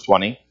Greek, verse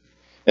 20.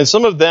 "And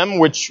some of them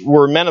which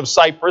were men of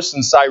Cyprus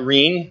and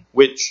Cyrene,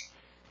 which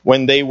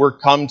when they were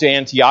come to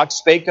Antioch,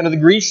 spake unto the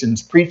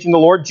Grecians, preaching the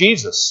Lord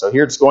Jesus." So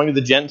here it's going to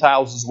the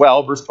Gentiles as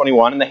well, verse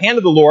 21. "And the hand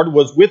of the Lord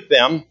was with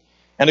them,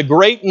 and a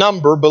great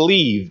number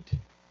believed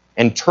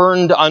and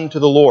turned unto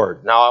the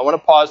Lord." Now I want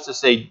to pause to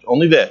say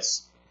only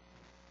this.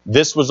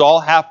 This was all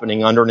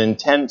happening under an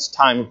intense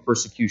time of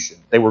persecution.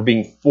 They were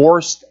being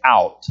forced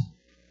out.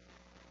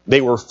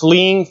 They were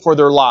fleeing for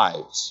their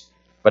lives.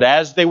 But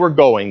as they were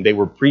going, they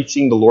were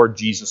preaching the Lord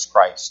Jesus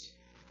Christ.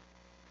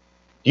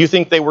 Do you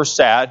think they were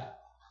sad?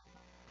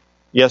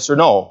 Yes or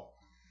no?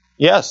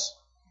 Yes.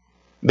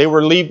 They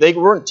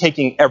weren't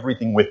taking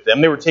everything with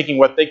them. They were taking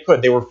what they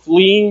could. They were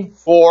fleeing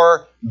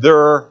for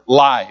their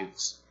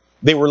lives.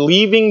 They were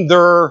leaving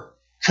their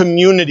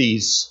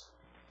communities,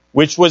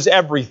 which was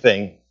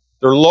everything.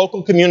 Their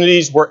local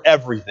communities were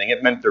everything.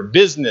 It meant their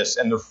business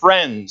and their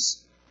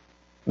friends,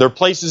 their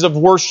places of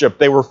worship.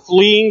 They were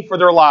fleeing for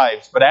their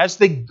lives. But as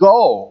they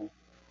go,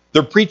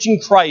 they're preaching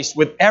Christ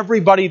with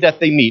everybody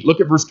that they meet.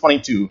 Look at verse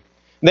 22.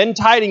 "Then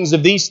tidings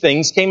of these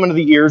things came unto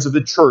the ears of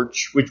the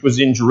church, which was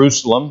in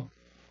Jerusalem.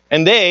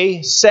 And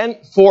they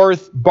sent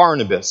forth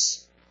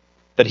Barnabas,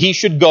 that he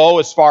should go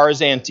as far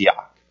as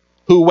Antioch,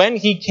 who when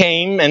he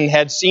came and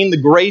had seen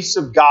the grace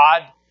of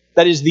God,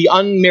 that is the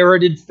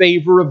unmerited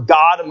favor of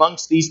God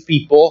amongst these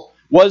people,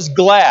 was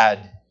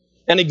glad,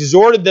 and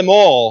exhorted them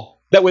all,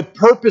 that with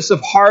purpose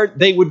of heart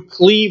they would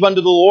cleave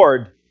unto the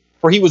Lord.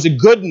 For he was a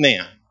good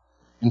man,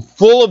 and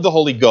full of the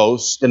Holy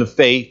Ghost and of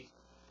faith,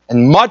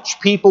 and much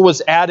people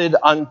was added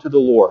unto the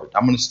Lord.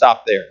 I'm going to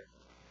stop there.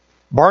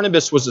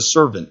 Barnabas was a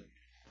servant.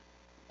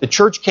 The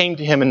church came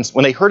to him, and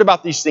when they heard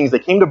about these things, they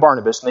came to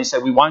Barnabas and they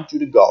said, we want you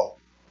to go.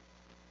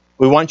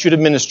 We want you to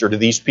minister to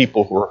these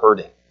people who are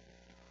hurting.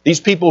 These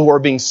people who are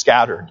being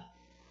scattered.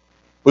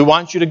 We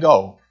want you to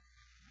go.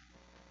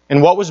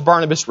 And what was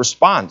Barnabas'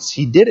 response?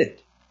 He did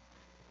it.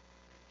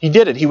 He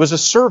did it. He was a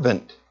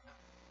servant.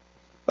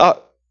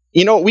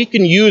 We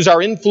can use our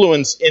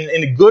influence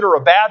in a good or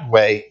a bad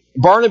way.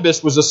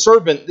 Barnabas was a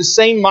servant. The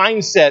same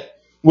mindset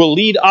will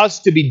lead us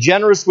to be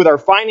generous with our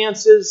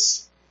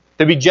finances,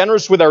 to be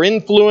generous with our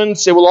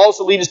influence. It will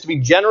also lead us to be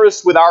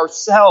generous with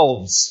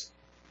ourselves.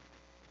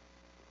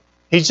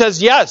 He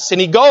says yes,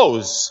 and he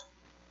goes.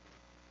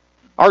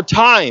 Our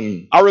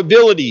time, our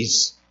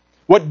abilities.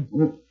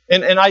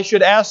 And I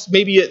should ask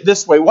maybe it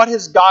this way, what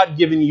has God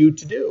given you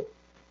to do?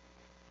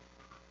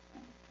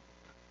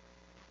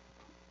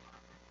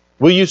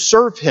 Will you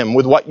serve Him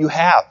with what you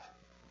have?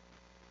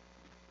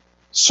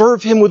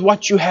 Serve Him with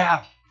what you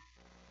have.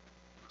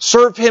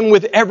 Serve Him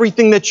with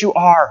everything that you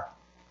are.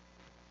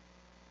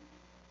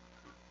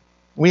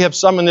 We have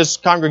some in this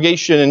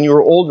congregation and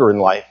you're older in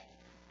life.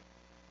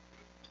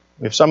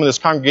 We have some in this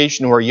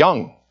congregation who are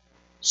young.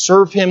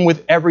 Serve Him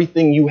with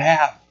everything you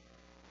have.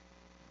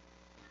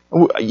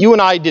 You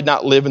and I did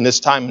not live in this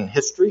time in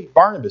history.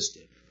 Barnabas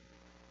did.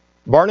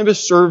 Barnabas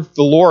served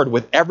the Lord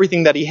with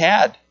everything that he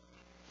had.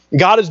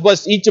 God has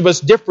blessed each of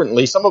us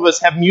differently. Some of us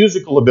have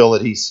musical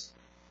abilities.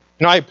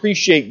 I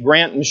appreciate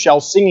Grant and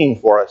Michelle singing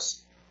for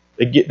us.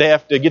 They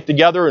have to get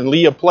together and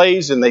Leah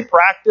plays and they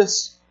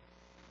practice.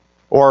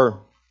 Or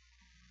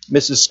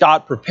Mrs.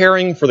 Scott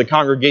preparing for the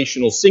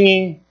congregational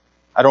singing.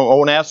 I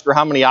won't ask her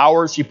how many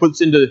hours she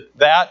puts into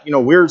that.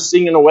 We're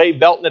singing away,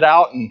 belting it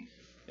out,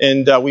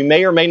 and we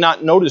may or may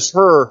not notice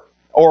her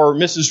or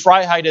Mrs.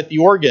 Freiheit at the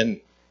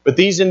organ. But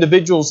these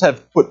individuals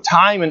have put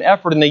time and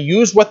effort, and they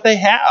use what they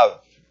have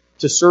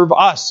to serve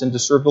us and to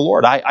serve the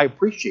Lord. I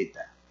appreciate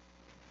that.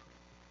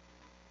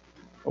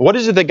 What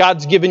is it that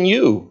God's given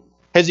you?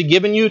 Has He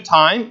given you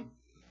time?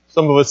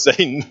 Some of us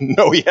say,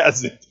 no, He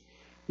hasn't.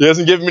 He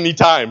hasn't given me any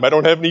time. I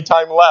don't have any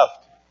time left.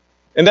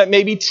 And that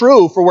may be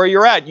true for where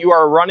you're at. You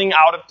are running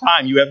out of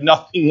time. You have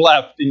nothing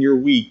left in your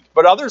week.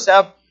 But others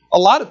have a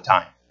lot of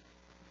time.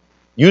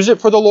 Use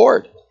it for the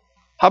Lord.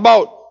 How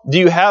about, do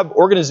you have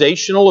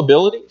organizational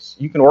abilities?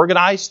 You can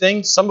organize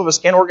things. Some of us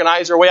can't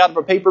organize our way out of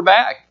a paper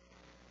bag.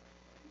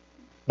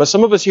 But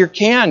some of us here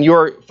can.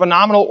 You're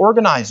phenomenal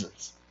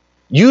organizers.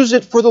 Use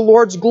it for the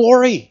Lord's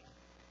glory.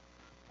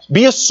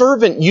 Be a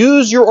servant.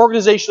 Use your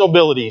organizational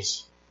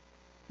abilities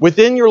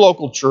within your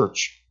local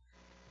church,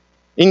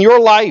 in your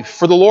life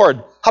for the Lord.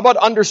 How about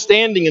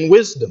understanding and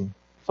wisdom?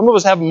 Some of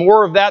us have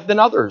more of that than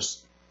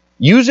others.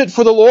 Use it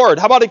for the Lord.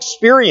 How about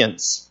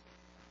experience?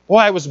 Boy,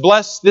 I was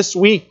blessed this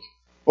week.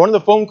 One of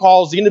the phone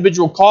calls, the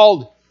individual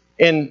called,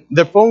 and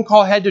the phone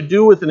call had to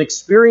do with an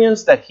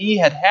experience that he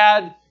had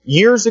had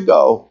years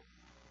ago.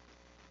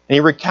 And he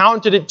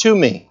recounted it to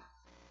me.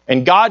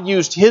 And God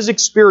used his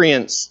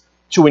experience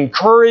to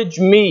encourage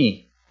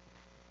me,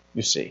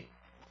 you see.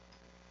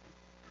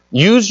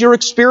 Use your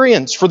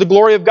experience for the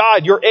glory of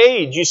God. Your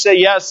age. You say,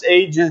 yes,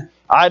 age,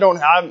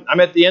 I'm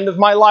at the end of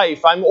my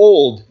life. I'm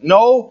old.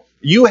 No,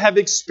 you have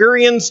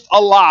experienced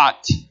a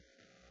lot.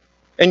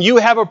 And you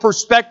have a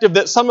perspective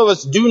that some of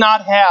us do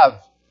not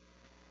have.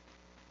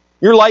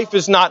 Your life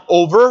is not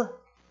over.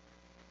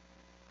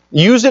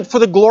 Use it for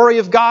the glory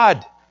of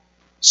God.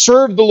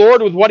 Serve the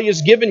Lord with what He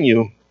has given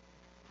you.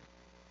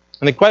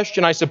 And the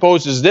question, I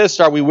suppose, is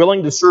this: are we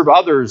willing to serve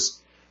others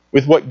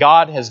with what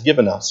God has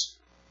given us?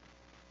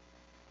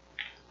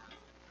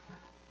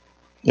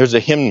 There's a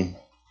hymn,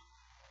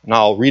 and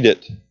I'll read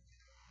it.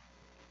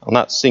 I'll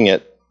not sing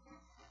it.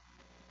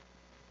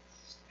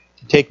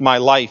 Take my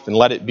life and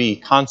let it be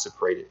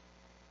consecrated.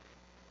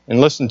 And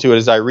listen to it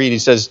as I read. He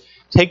says,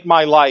 take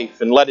my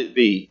life and let it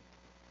be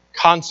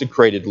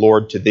consecrated,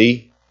 Lord, to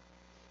Thee.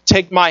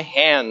 Take my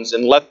hands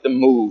and let them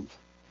move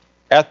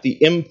at the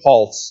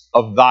impulse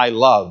of Thy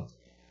love.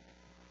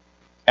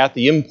 At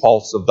the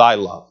impulse of Thy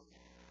love.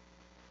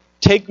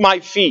 Take my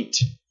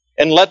feet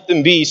and let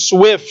them be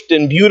swift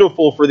and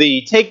beautiful for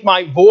Thee. Take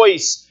my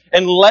voice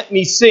and let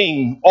me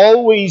sing,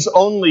 always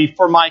only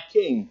for my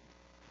King.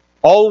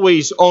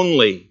 Always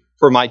only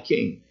for my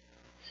King.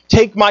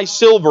 Take my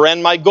silver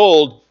and my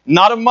gold,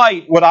 not a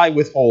mite would I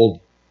withhold.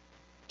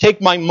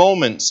 Take my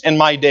moments and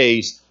my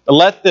days,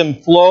 let them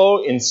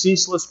flow in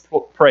ceaseless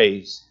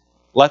praise.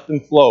 Let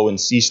them flow in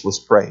ceaseless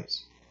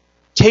praise.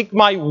 Take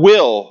my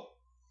will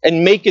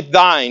and make it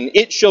Thine.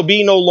 It shall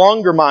be no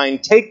longer mine.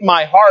 Take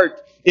my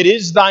heart, it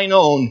is Thine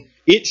own.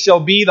 It shall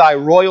be Thy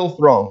royal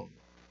throne.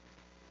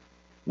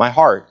 My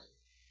heart,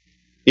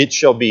 it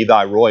shall be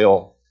Thy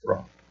royal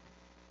throne.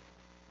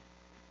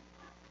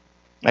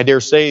 I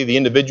dare say the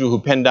individual who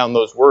penned down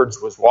those words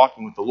was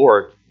walking with the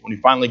Lord when he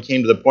finally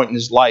came to the point in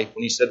his life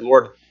when he said,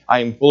 Lord, I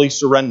am fully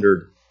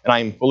surrendered and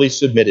I am fully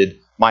submitted.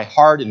 My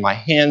heart and my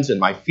hands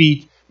and my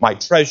feet, my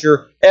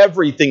treasure,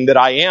 everything that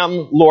I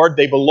am, Lord,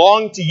 they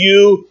belong to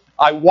You.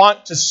 I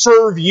want to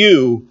serve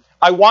You.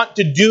 I want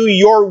to do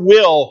your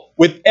will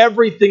with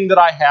everything that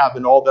I have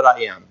and all that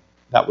I am.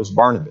 That was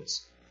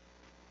Barnabas.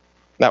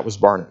 That was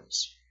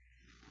Barnabas.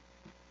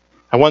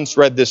 I once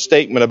read this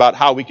statement about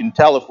how we can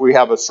tell if we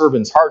have a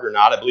servant's heart or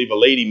not. I believe a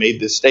lady made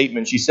this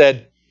statement. She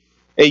said,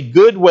 a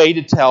good way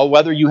to tell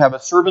whether you have a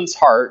servant's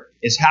heart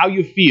is how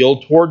you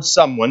feel towards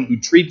someone who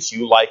treats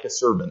you like a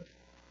servant.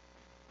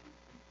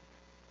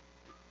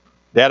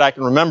 Dad, I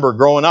can remember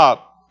growing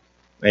up,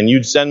 and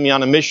you'd send me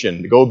on a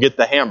mission to go get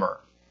the hammer,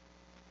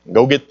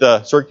 go get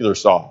the circular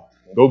saw,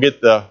 go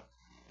get the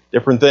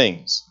different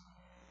things.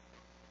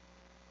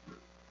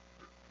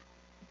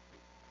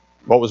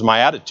 What was my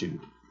attitude?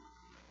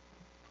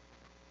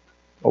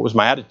 What was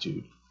my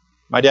attitude?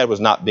 My dad was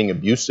not being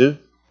abusive.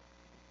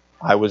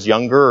 I was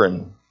younger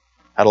and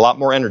had a lot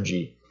more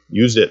energy.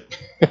 Use it.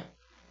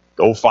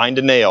 Go find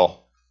a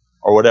nail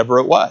or whatever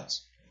it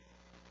was.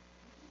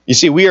 You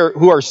see, we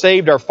who are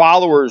saved are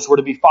followers. We're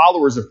to be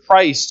followers of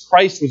Christ.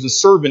 Christ was a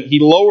servant. He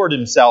lowered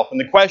himself. And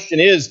the question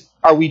is,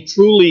 are we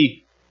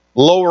truly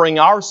lowering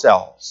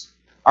ourselves?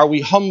 Are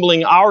we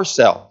humbling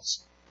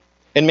ourselves?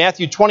 In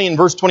Matthew 20 and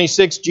verse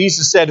 26,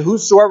 Jesus said,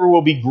 whosoever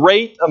will be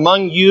great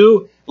among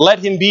you, let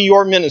him be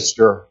your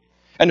minister.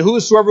 And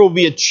whosoever will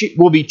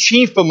be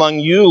chief among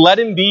you, let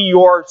him be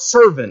your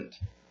servant.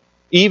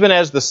 Even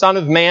as the Son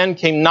of Man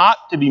came not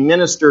to be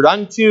ministered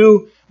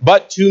unto,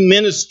 but to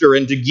minister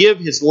and to give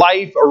his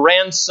life a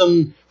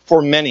ransom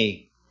for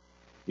many.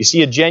 You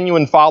see, a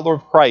genuine follower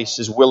of Christ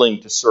is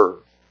willing to serve.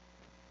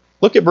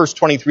 Look at verse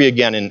 23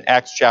 again in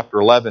Acts chapter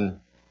 11.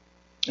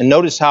 And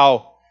notice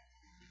how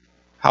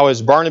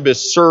as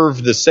Barnabas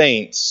served the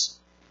saints,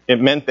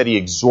 it meant that he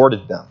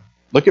exhorted them.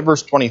 Look at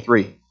verse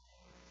 23.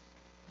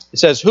 It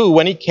says, who,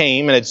 when he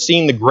came and had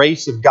seen the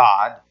grace of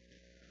God,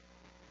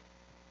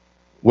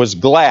 was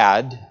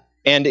glad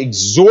and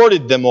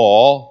exhorted them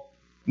all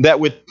that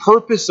with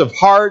purpose of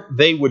heart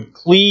they would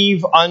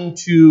cleave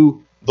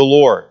unto the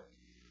Lord.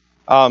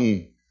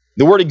 The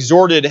word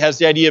exhorted has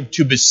the idea of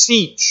to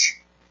beseech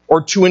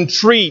or to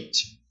entreat,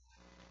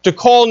 to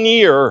call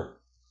near.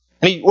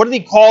 And what did he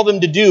call them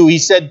to do? He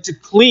said to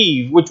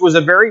cleave, which was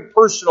a very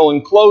personal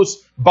and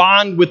close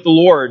bond with the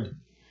Lord.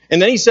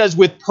 And then he says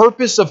with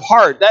purpose of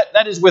heart.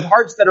 That is with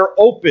hearts that are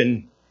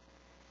open.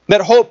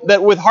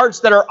 That with hearts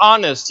that are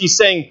honest. He's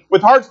saying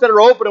with hearts that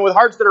are open and with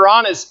hearts that are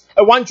honest,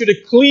 I want you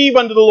to cleave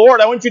unto the Lord.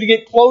 I want you to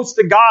get close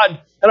to God.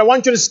 And I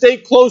want you to stay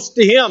close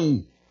to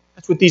Him.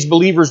 That's what these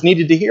believers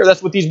needed to hear.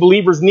 That's what these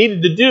believers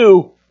needed to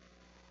do.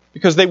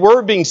 Because they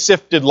were being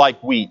sifted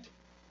like wheat.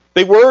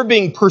 They were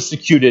being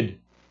persecuted.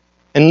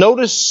 And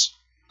notice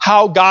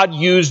how God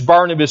used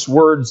Barnabas'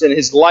 words in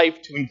his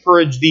life to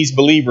encourage these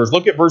believers.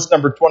 Look at verse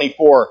number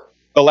 24,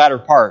 the latter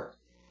part.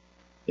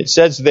 It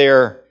says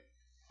there,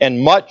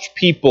 and much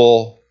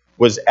people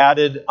was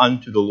added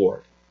unto the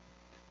Lord.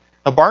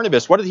 Now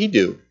Barnabas, what did he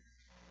do?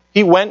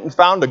 He went and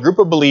found a group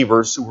of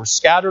believers who were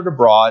scattered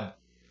abroad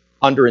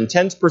under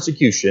intense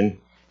persecution.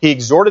 He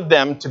exhorted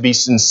them to be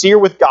sincere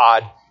with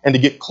God and to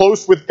get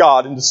close with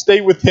God and to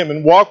stay with Him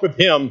and walk with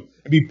Him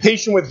and be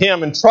patient with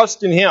Him and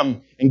trust in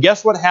Him. And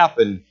guess what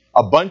happened?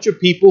 A bunch of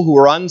people who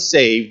were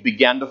unsaved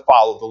began to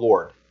follow the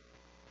Lord.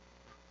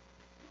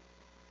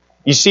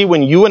 You see,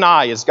 when you and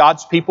I, as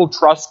God's people,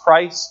 trust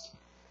Christ,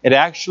 it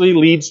actually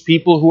leads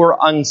people who are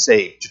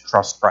unsaved to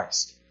trust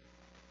Christ.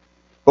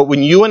 But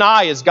when you and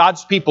I, as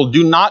God's people,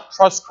 do not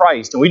trust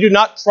Christ, and we do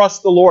not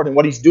trust the Lord and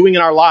what He's doing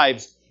in our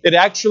lives, it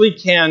actually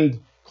can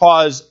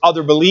cause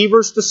other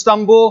believers to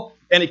stumble,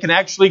 and it can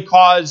actually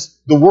cause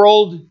the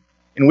world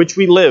in which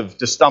we live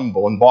to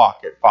stumble and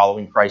balk at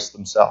following Christ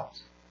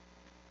themselves.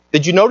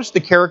 Did you notice the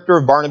character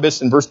of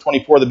Barnabas in verse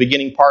 24, the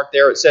beginning part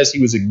there? It says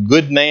he was a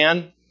good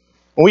man.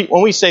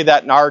 When we say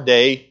that in our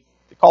day,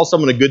 to call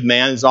someone a good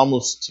man is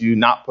almost to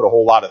not put a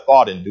whole lot of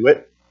thought into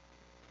it.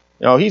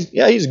 You know, he's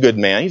a good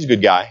man. He's a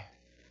good guy.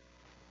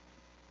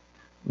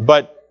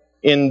 But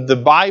in the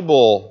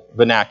Bible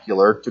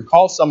vernacular, to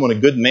call someone a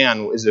good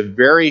man is a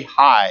very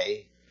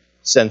high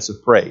sense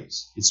of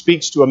praise. It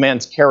speaks to a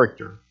man's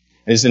character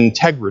and his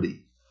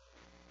integrity.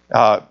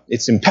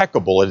 It's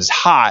impeccable. It is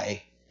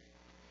high.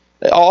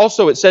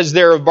 Also, it says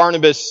there of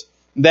Barnabas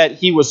that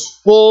he was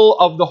full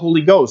of the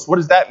Holy Ghost. What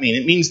does that mean?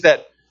 It means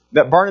that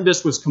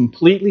Barnabas was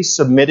completely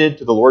submitted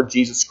to the Lord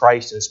Jesus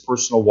Christ in his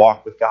personal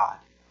walk with God.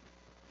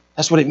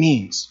 That's what it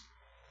means.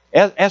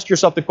 Ask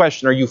yourself the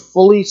question, are you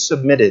fully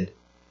submitted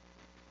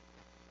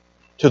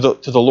to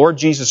the Lord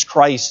Jesus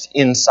Christ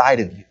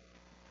inside of you?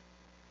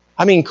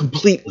 I mean,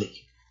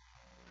 completely.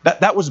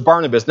 That was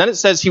Barnabas. Then it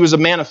says he was a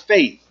man of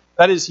faith.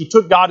 That is, he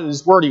took God at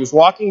His word. He was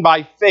walking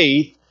by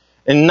faith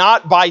and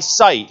not by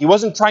sight. He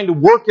wasn't trying to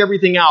work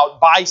everything out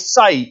by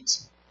sight,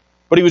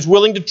 but he was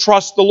willing to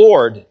trust the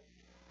Lord.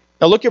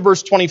 Now look at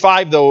verse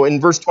 25, though, in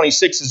verse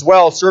 26 as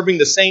well. Serving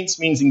the saints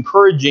means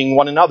encouraging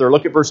one another.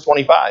 Look at verse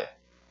 25.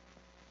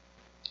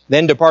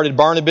 Then departed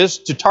Barnabas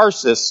to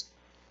Tarsus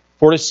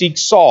for to seek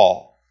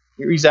Saul.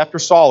 Here he's after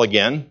Saul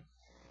again.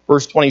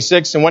 Verse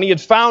 26, and when he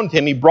had found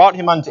him, he brought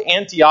him unto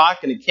Antioch,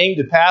 and it came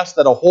to pass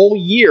that a whole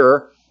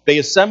year they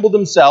assembled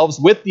themselves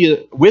with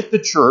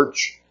the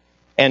church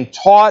and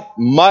taught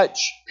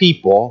much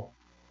people,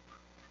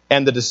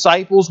 and the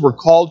disciples were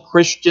called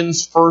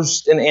Christians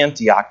first in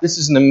Antioch. This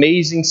is an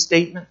amazing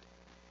statement.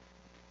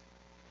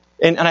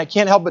 And I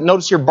can't help but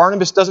notice here,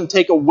 Barnabas doesn't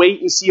take a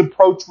wait-and-see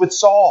approach with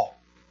Saul.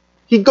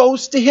 He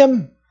goes to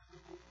him.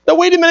 Now,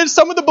 wait a minute.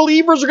 Some of the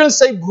believers are going to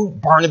say,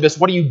 Barnabas,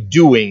 what are you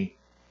doing?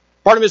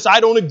 Barnabas, I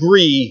don't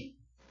agree.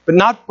 But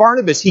not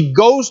Barnabas. He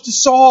goes to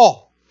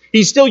Saul.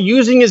 He's still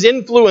using his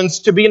influence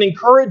to be an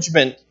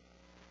encouragement.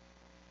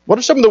 What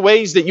are some of the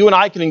ways that you and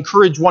I can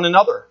encourage one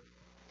another?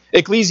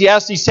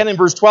 Ecclesiastes 10 and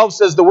verse 12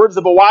 says, the words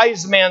of a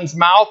wise man's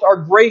mouth are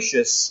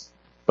gracious,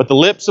 but the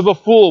lips of a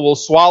fool will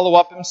swallow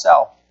up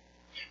himself.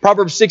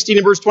 Proverbs 16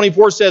 and verse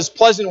 24 says,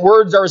 pleasant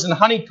words are as an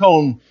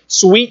honeycomb,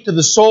 sweet to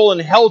the soul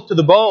and health to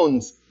the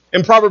bones.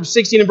 In Proverbs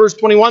 16 and verse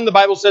 21, the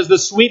Bible says, the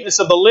sweetness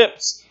of the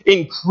lips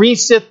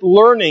increaseth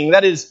learning.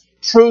 That is,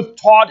 truth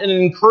taught in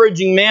an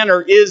encouraging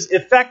manner is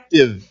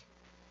effective.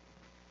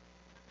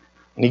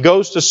 And he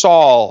goes to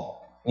Saul.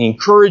 He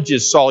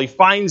encourages Saul. He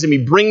finds him.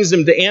 He brings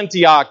him to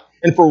Antioch.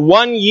 And for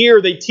 1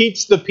 year, they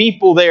teach the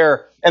people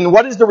there. And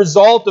what is the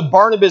result of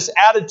Barnabas'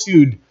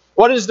 attitude?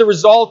 What is the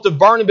result of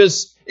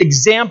Barnabas'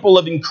 example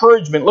of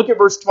encouragement? Look at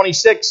verse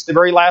 26, the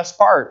very last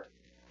part.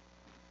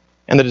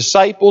 And the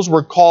disciples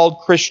were called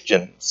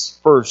Christians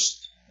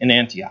first in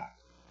Antioch.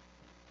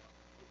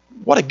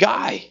 What a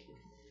guy.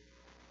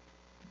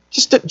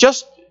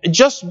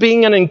 Just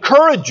being an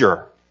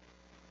encourager.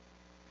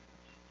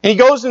 And he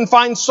goes and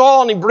finds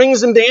Saul and he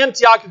brings him to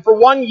Antioch. And for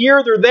 1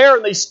 year they're there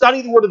and they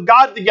study the Word of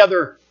God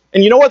together.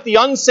 And you know what the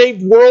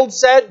unsaved world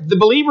said? The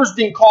believers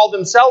didn't call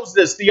themselves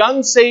this. The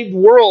unsaved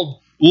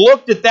world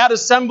looked at that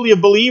assembly of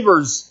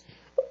believers.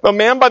 A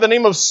man by the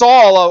name of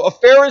Saul, a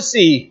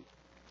Pharisee,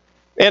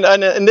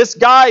 and this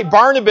guy,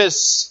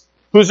 Barnabas,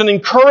 who's an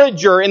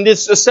encourager in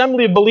this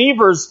assembly of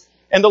believers.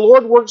 And the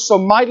Lord works so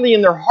mightily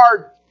in their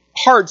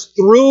hearts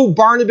through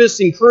Barnabas'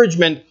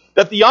 encouragement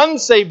that the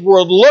unsaved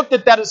world looked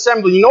at that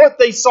assembly. You know what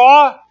they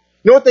saw?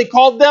 You know what they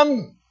called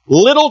them?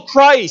 Little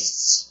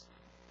Christs.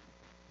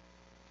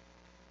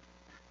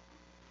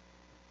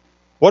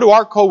 What do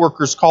our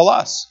co-workers call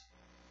us?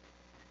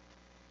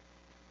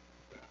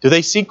 Do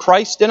they see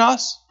Christ in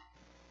us?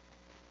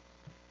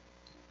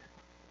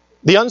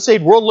 The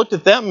unsaved world looked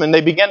at them and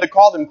they began to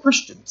call them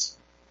Christians.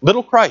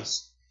 Little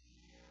Christ.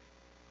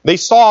 They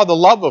saw the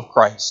love of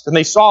Christ and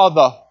they saw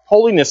the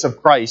holiness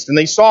of Christ and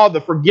they saw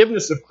the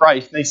forgiveness of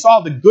Christ and they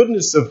saw the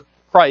goodness of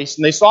Christ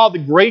and they saw the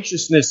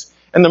graciousness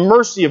and the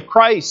mercy of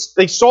Christ.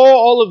 They saw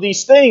all of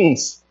these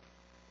things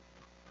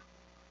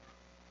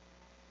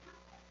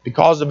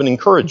because of an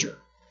encourager.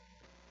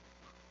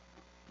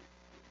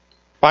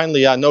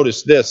 Finally, I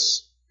noticed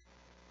this.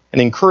 An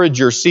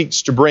encourager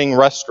seeks to bring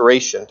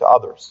restoration to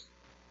others.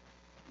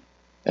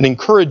 An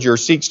encourager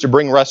seeks to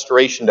bring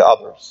restoration to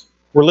others.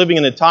 We're living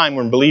in a time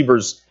when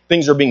believers,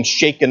 things are being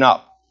shaken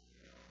up.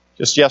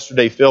 Just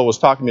yesterday, Phil was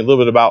talking to me a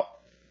little bit about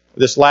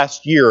this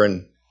last year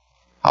and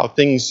how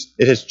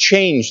it has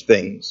changed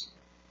things.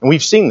 And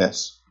we've seen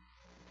this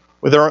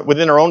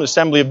within our own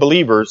assembly of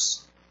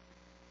believers,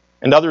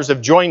 and others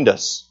have joined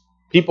us.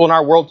 People in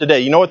our world today.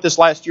 You know what this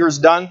last year has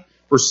done?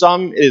 For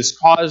some, it's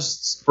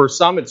caused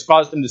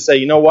them to say,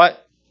 you know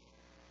what?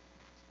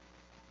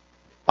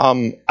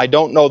 I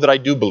don't know that I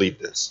do believe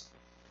this.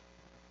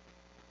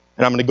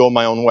 And I'm going to go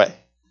my own way.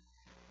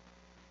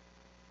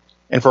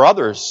 And for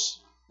others,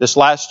 this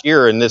last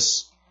year and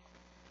this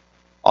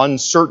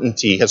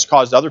uncertainty has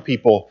caused other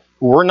people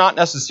who were not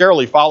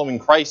necessarily following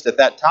Christ at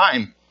that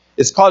time,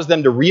 it's caused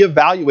them to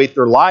reevaluate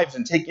their lives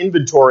and take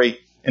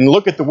inventory and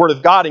look at the Word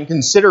of God and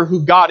consider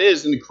who God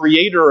is and the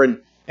Creator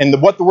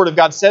and what the Word of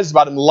God says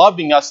about Him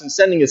loving us and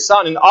sending His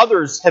Son. And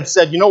others have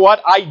said, you know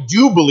what? I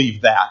do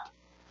believe that.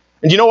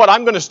 And you know what?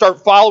 I'm going to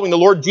start following the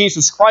Lord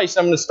Jesus Christ.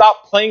 I'm going to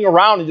stop playing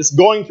around and just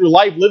going through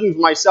life living for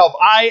myself.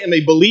 I am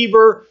a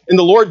believer in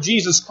the Lord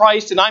Jesus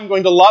Christ, and I'm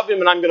going to love Him,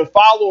 and I'm going to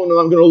follow Him, and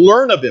I'm going to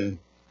learn of Him.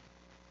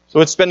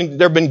 So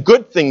there have been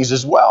good things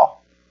as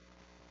well.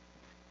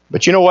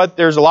 But you know what?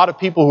 There's a lot of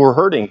people who are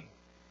hurting.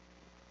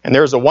 And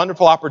there's a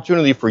wonderful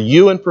opportunity for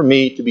you and for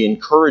me to be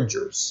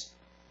encouragers.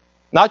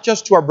 Not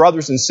just to our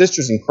brothers and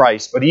sisters in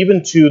Christ, but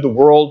even to the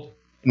world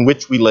in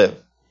which we live.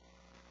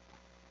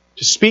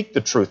 To speak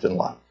the truth in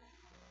love.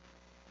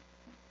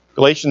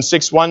 Galatians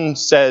 6:1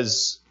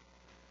 says,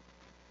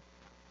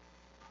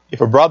 if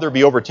a brother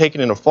be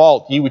overtaken in a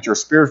fault, ye which are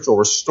spiritual,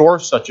 restore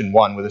such an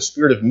one with a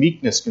spirit of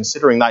meekness,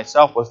 considering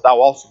thyself, lest thou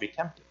also be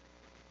tempted.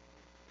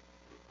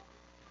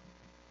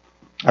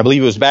 I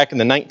believe it was back in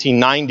the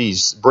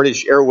 1990s,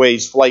 British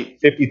Airways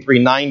Flight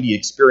 5390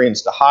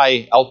 experienced a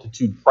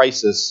high-altitude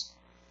crisis.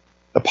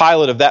 The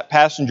pilot of that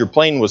passenger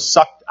plane was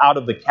sucked out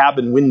of the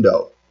cabin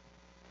window.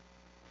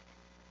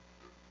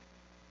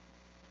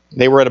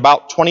 They were at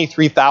about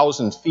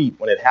 23,000 feet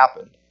when it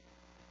happened.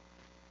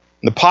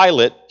 And the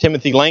pilot,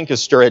 Timothy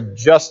Lancaster, had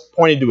just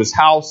pointed to his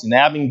house in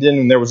Abingdon,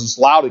 and there was this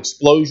loud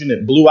explosion.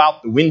 It blew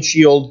out the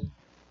windshield, and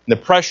the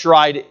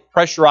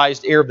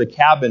pressurized air of the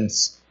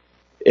cabins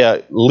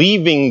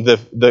leaving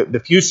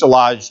the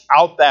fuselage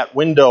out that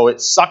window, it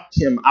sucked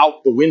him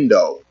out the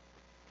window.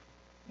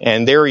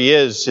 And there he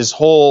is, his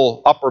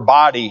whole upper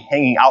body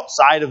hanging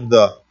outside of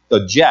the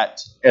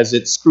jet as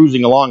it's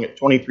cruising along at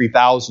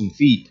 23,000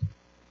 feet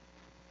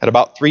at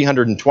about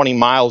 320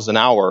 miles an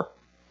hour.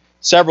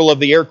 Several of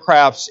the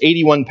aircraft's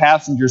 81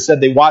 passengers said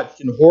they watched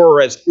in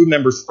horror as crew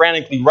members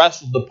frantically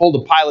wrestled to pull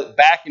the pilot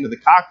back into the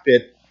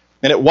cockpit.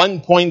 And at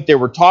one point they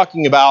were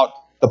talking about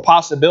the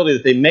possibility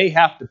that they may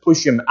have to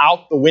push him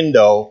out the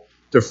window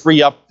to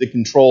free up the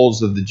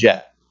controls of the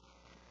jet.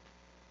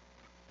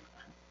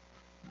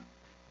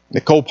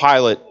 The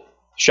co-pilot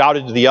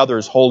shouted to the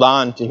others, "Hold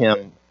on to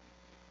him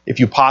if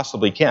you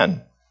possibly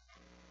can."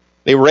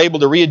 They were able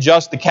to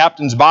readjust the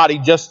captain's body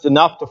just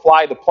enough to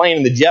fly the plane,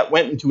 and the jet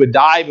went into a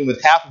dive, and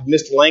with half of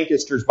Mr.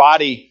 Lancaster's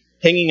body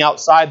hanging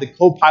outside, the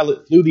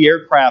co-pilot flew the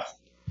aircraft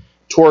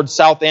towards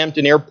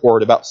Southampton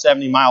Airport, about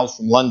 70 miles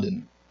from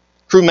London.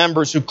 Crew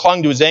members who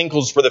clung to his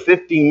ankles for the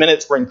 15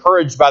 minutes were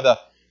encouraged by the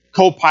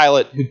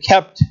co-pilot, who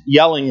kept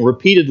yelling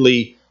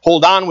repeatedly,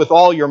 "Hold on with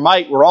all your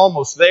might, we're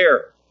almost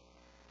there."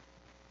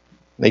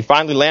 They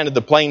finally landed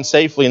the plane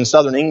safely in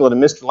southern England,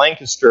 and Mr.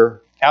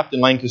 Lancaster, Captain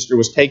Lancaster,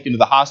 was taken to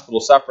the hospital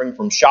suffering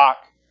from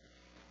shock,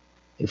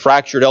 a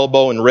fractured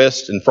elbow and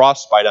wrist, and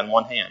frostbite on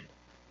one hand.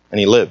 And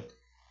he lived.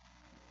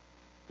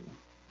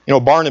 You know,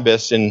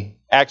 Barnabas in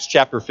Acts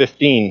chapter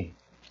 15,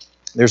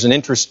 there's an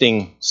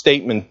interesting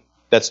statement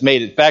that's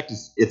made. In fact,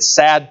 it's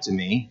sad to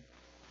me.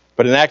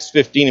 But in Acts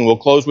 15, and we'll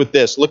close with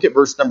this, look at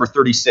verse number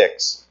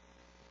 36.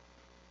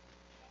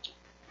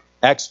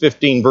 Acts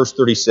 15, verse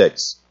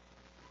 36.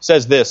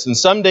 Says this, "And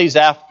some days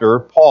after,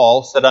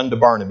 Paul said unto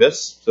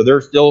Barnabas," so they're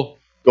still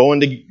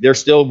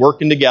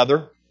working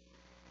together.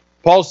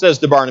 Paul says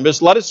to Barnabas,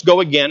 "Let us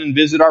go again and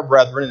visit our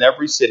brethren in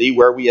every city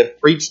where we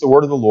have preached the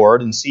word of the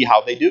Lord and see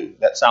how they do."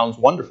 That sounds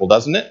wonderful,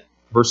 doesn't it?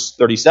 Verse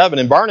 37,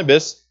 "And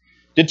Barnabas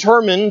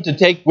determined to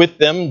take with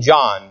them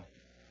John,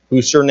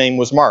 whose surname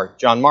was Mark."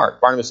 John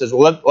Mark. Barnabas says,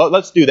 "Well,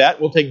 let's do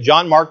that. We'll take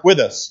John Mark with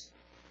us."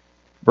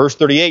 Verse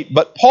 38,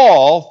 "But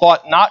Paul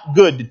thought not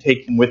good to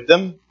take him with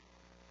them,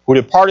 who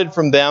departed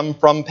from them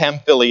from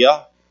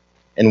Pamphylia,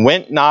 and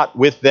went not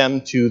with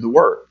them to the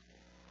word."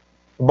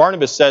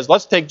 Barnabas says,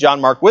 "Let's take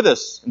John Mark with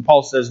us." And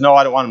Paul says, "No,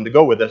 I don't want him to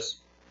go with us."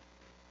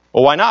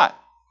 "Well, why not?"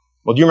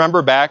 "Well, do you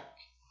remember back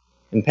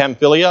in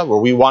Pamphylia where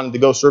we wanted to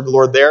go serve the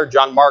Lord there?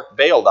 John Mark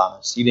bailed on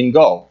us. He didn't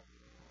go.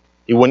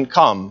 He wouldn't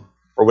come.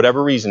 For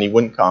whatever reason, he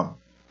wouldn't come."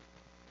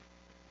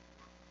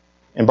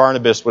 And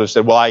Barnabas would have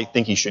said, "Well, I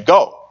think he should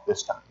go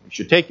this time. We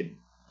should take him."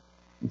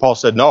 And Paul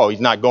said, "No, he's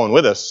not going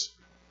with us.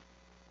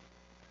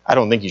 I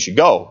don't think he should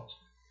go."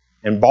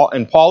 And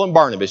Paul and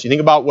Barnabas, you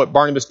think about what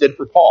Barnabas did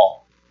for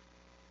Paul.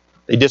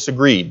 They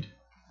disagreed.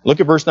 Look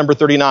at verse number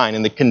 39.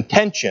 "And the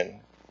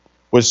contention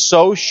was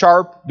so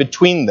sharp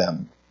between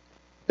them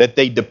that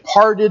they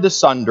departed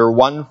asunder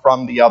one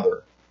from the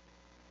other."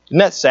 Isn't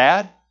that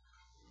sad?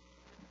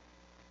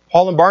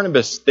 Paul and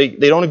Barnabas, they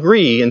don't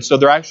agree, and so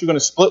they're actually going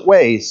to split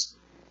ways.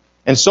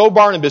 "And so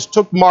Barnabas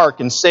took Mark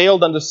and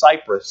sailed unto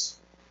Cyprus.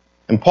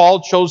 And Paul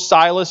chose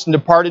Silas and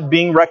departed,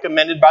 being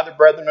recommended by the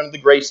brethren unto the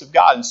grace of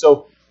God." And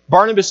so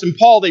Barnabas and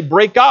Paul, they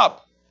break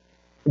up.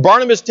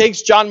 Barnabas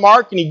takes John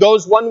Mark and he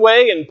goes one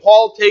way, and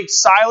Paul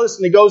takes Silas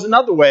and he goes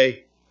another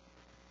way.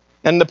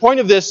 And the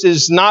point of this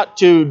is not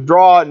to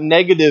draw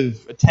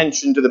negative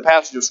attention to the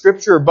passage of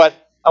Scripture, but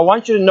I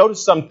want you to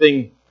notice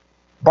something.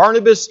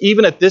 Barnabas,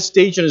 even at this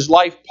stage in his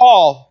life,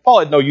 Paul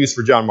had no use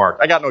for John Mark.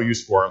 I got no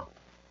use for him.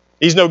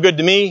 He's no good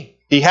to me.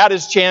 He had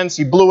his chance.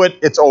 He blew it.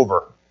 It's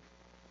over.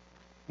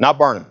 Not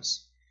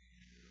Barnabas.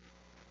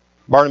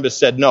 Barnabas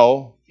said,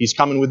 "No, he's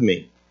coming with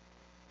me."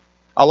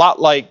 A lot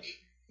like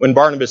when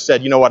Barnabas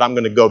said, "You know what, I'm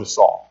going to go to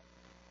Saul."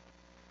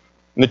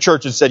 And the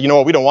church had said, "You know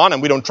what, we don't want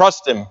him. We don't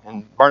trust him."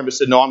 And Barnabas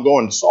said, "No, I'm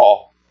going to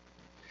Saul.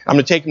 I'm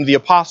going to take him to the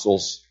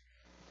apostles.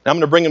 And I'm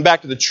going to bring him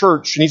back to the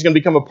church, and he's going to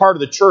become a part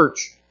of the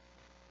church."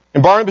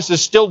 And Barnabas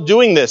is still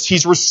doing this.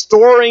 He's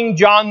restoring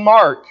John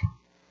Mark.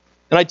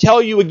 And I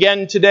tell you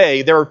again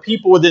today, there are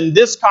people within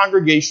this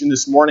congregation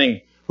this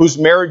morning whose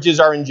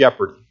marriages are in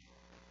jeopardy.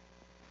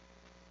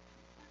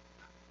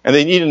 And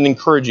they need an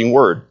encouraging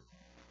word.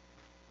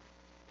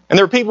 And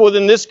there are people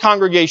within this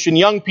congregation,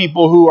 young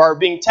people, who are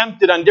being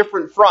tempted on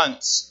different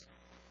fronts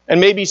and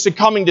maybe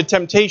succumbing to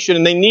temptation,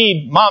 and they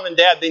need, mom and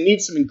dad, they need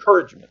some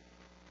encouragement.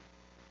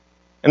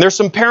 And there's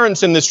some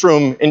parents in this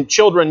room and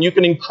children. You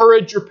can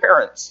encourage your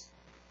parents.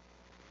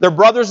 They're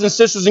brothers and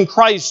sisters in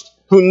Christ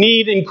who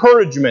need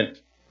encouragement.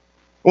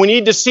 We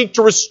need to seek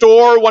to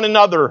restore one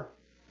another.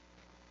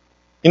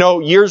 You know,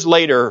 years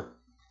later,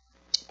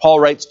 Paul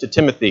writes to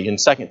Timothy in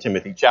 2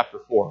 Timothy chapter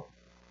 4.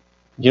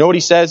 You know what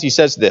he says? He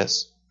says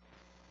this.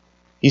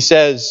 He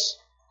says,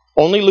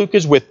 "Only Luke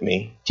is with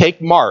me.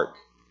 Take Mark,"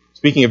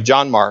 speaking of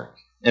John Mark,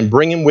 "and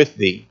bring him with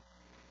thee,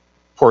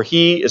 for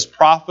he is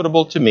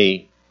profitable to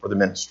me for the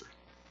ministry."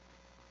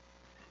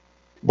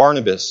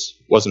 Barnabas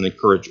was an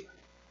encourager.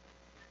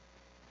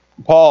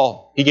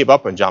 Paul, he gave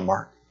up on John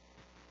Mark.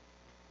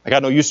 I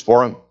got no use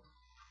for him.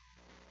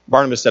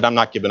 Barnabas said, "I'm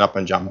not giving up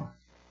on John Mark."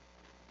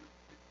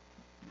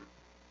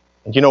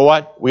 And you know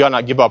what? We ought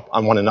not give up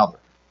on one another.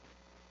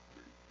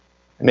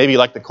 And maybe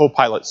like the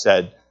co-pilot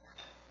said,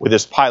 with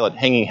this pilot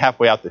hanging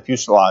halfway out the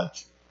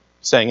fuselage,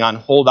 saying,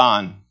 hold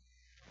on,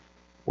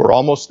 we're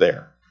almost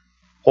there.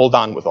 Hold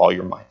on with all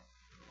your might.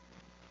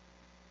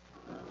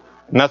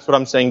 And that's what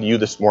I'm saying to you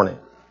this morning.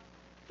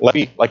 Let's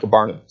be like a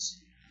Barnabas.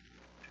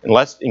 And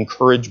let's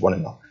encourage one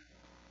another.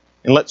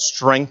 And let's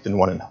strengthen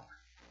one another.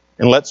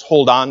 And let's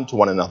hold on to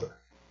one another.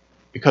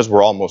 Because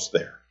we're almost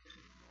there.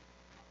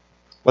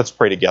 Let's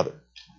pray together.